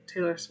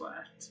Taylor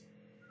Swift.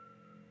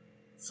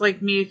 It's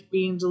like me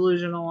being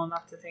delusional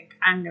enough to think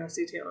I'm going to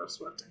see Taylor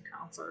Swift in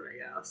concert,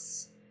 I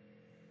guess.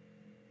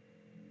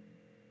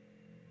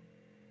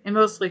 And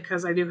mostly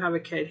because I do have a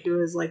kid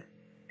who is like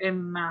a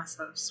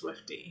massive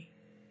Swiftie.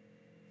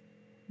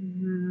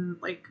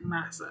 Like,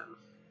 massive.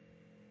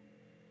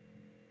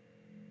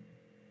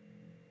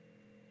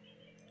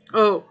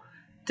 Oh,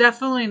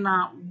 definitely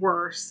not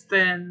worse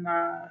than,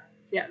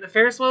 the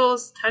Ferris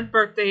wheel's 10th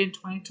birthday in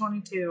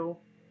 2022.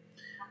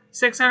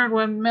 600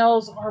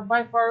 windmills are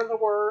by far the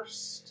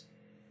worst.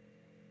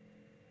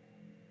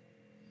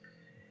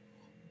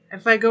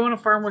 If I go on a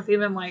farm with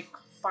even like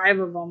 5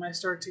 of them, I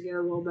start to get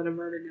a little bit of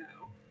vertigo.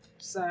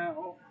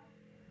 So,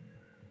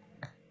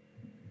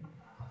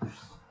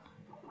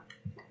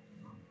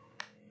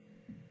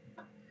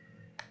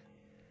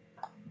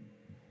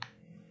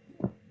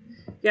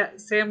 yeah,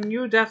 Sam,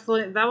 you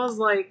definitely, that was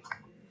like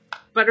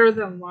better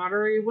than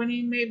lottery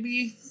winning,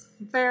 maybe,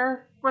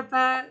 there with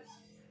that.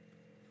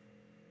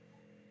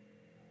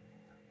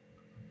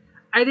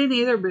 I didn't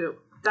either, boo.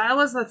 That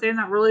was the thing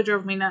that really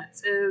drove me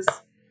nuts, is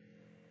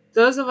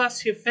those of us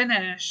who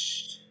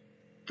finished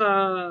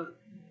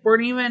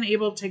weren't even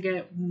able to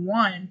get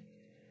one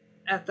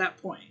at that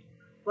point.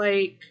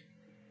 Like,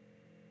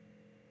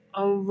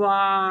 a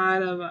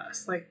lot of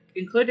us, like,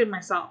 including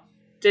myself,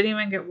 didn't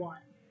even get one.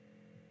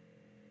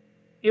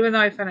 Even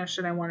though I finished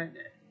and I wanted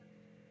it.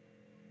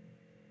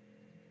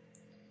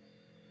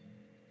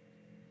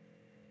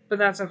 But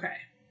that's okay.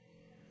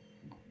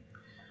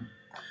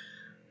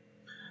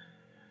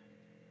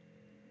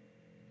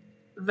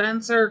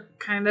 Events are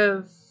kind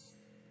of...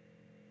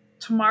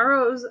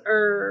 Tomorrow's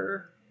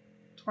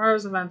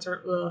events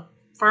are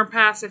Farm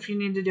Pass if you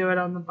need to do it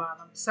on the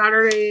bottom.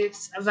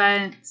 Saturday's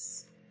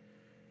events,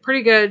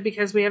 pretty good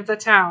because we have the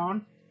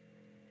town.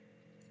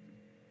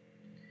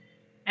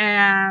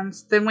 And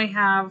then we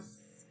have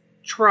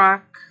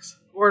truck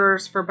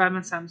orders for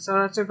BEM&SEM. So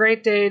that's a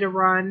great day to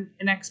run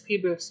an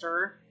XP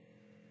booster.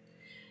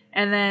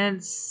 And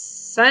then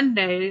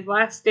Sunday,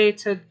 last day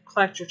to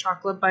collect your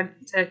chocolate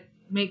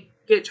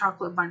get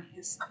chocolate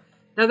bunnies.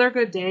 Another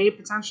good day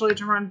potentially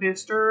to run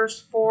boosters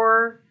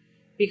for,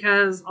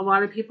 because a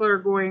lot of people are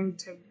going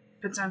to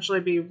potentially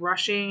be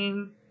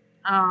rushing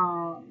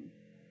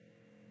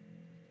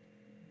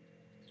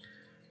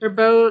their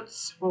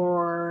boats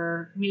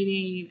or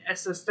needing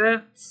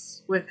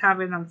assistance with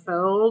having them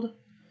filled.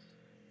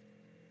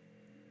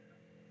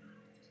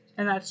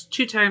 And that's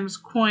 2 times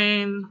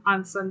coin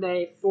on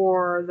Sunday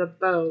for the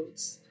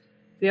boats.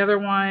 The other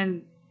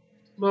one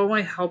will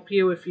only help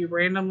you if you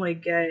randomly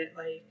get,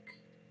 like,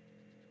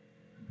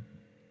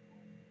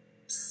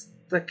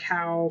 the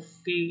cow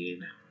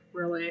feed.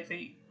 Really, I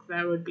think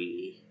that would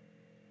be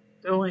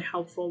the only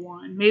helpful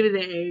one. Maybe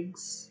the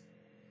eggs.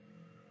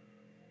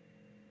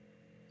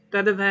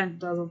 That event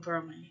doesn't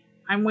throw me.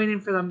 I'm waiting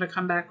for them to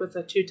come back with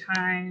a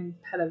 2-time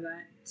pet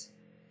event.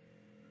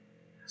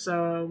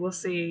 So, we'll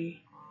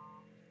see.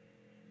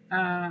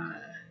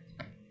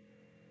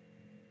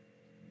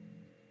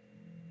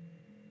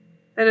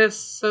 It is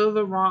so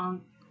the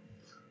wrong.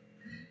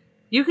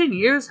 You can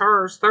use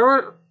hers. Throw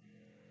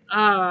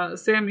it.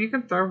 Sam, you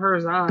can throw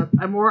hers up.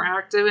 I'm more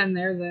active in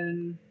there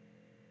than.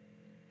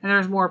 And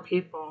there's more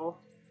people.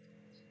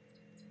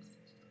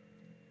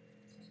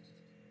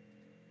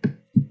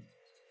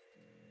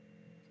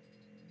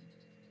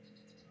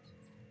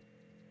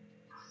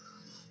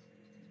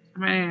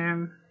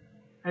 Man,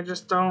 I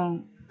just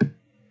don't.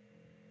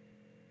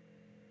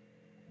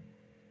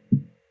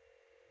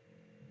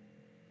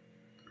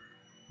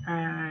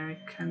 I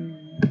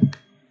can.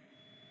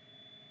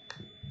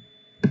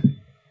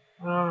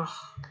 Ugh.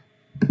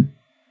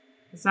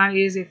 It's not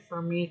easy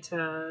for me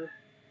to.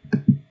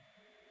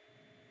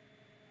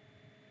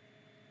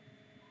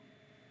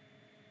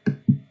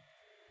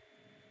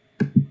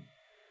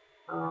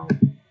 Oh.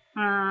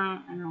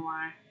 I know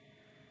why.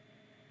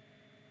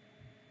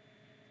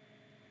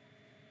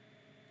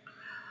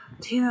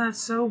 Tina, that's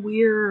so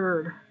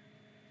weird.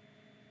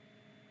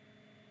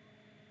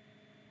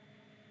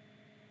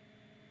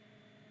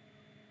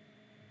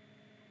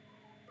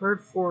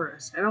 Bird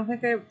Forest. I don't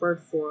think I have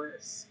Bird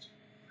Forest.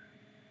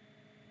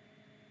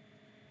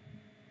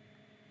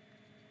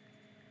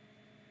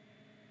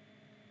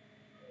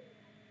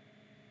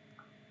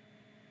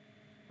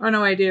 Oh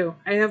no, I do.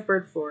 I have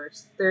Bird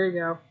Forest. There you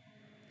go.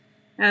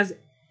 It has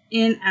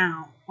in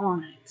owl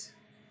on it.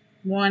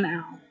 One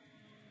owl.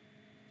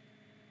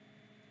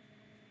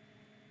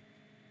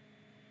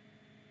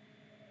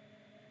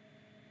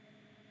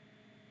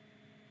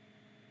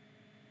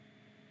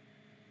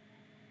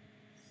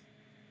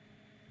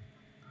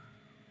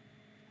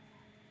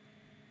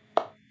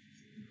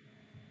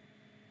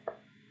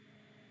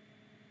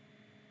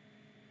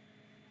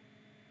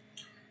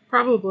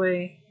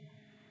 Probably.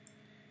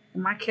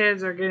 My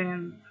kids are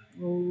getting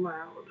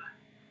loud.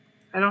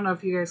 I don't know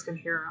if you guys can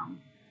hear them.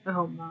 I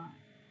hope not.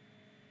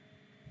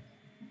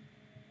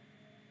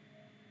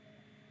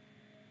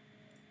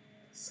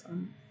 So,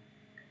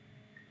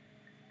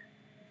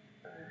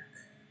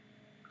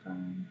 back.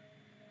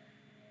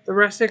 The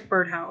rustic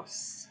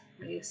birdhouse.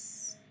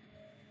 Nice.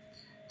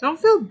 Don't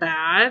feel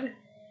bad.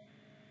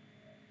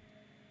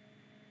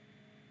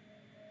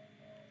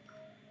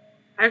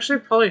 I actually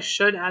probably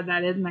should add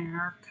that in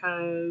there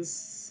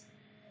because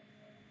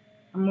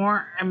I'm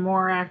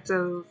more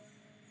active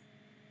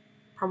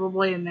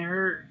probably in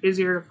there,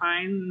 easier to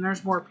find, and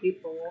there's more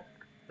people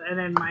than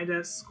in my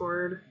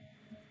Discord.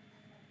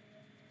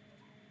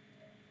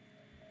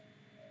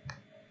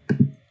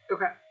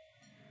 Okay.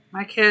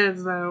 My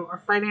kids though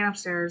are fighting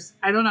upstairs.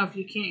 I don't know if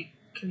you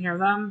can hear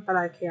them, but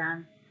I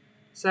can.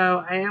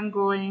 So I am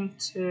going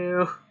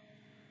to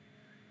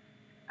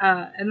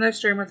end the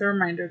stream with a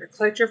reminder to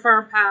collect your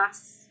farm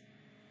pass,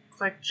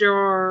 collect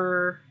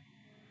your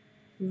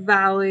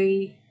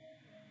valley.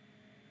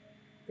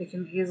 They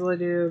can easily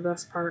do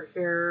this part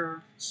here,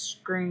 or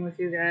screen with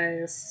you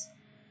guys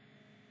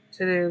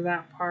to do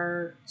that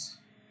part.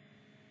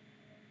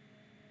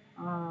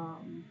 I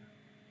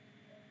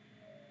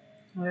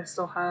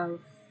still have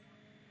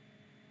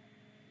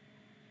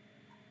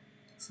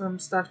some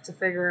stuff to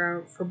figure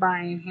out for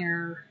buying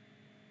here,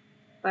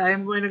 but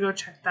I'm going to go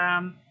check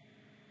them.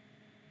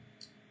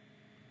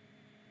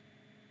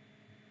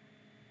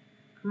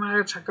 I'm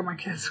going to check on my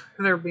kids.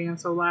 They're being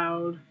so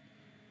loud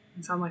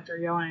and sound like they're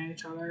yelling at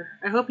each other.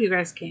 I hope you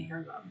guys can't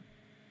hear them.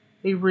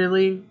 They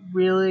really,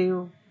 really,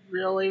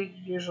 really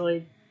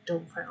usually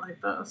don't fight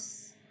like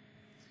this.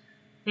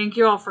 Thank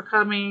you all for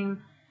coming.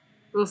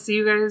 We'll see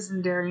you guys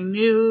in Dairy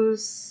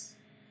News.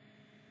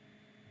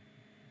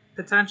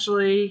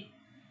 Potentially,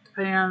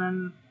 depending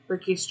on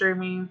Ricky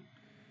streaming,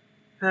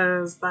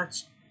 because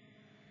that's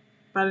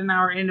about an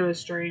hour into his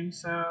stream,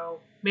 so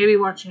maybe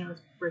watching it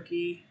with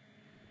Ricky.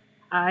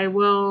 I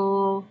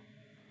will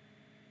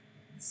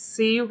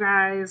see you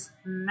guys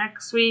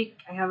next week.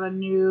 I have a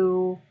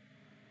new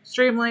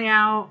stream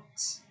layout.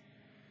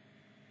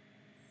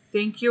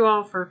 Thank you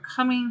all for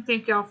coming.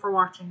 Thank you all for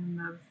watching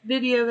the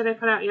video that I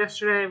put out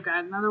yesterday. I've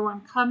got another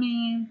one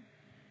coming.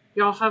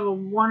 Y'all have a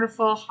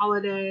wonderful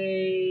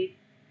holiday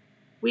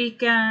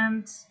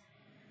weekend.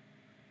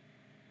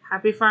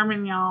 Happy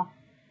farming, y'all.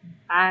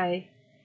 Bye.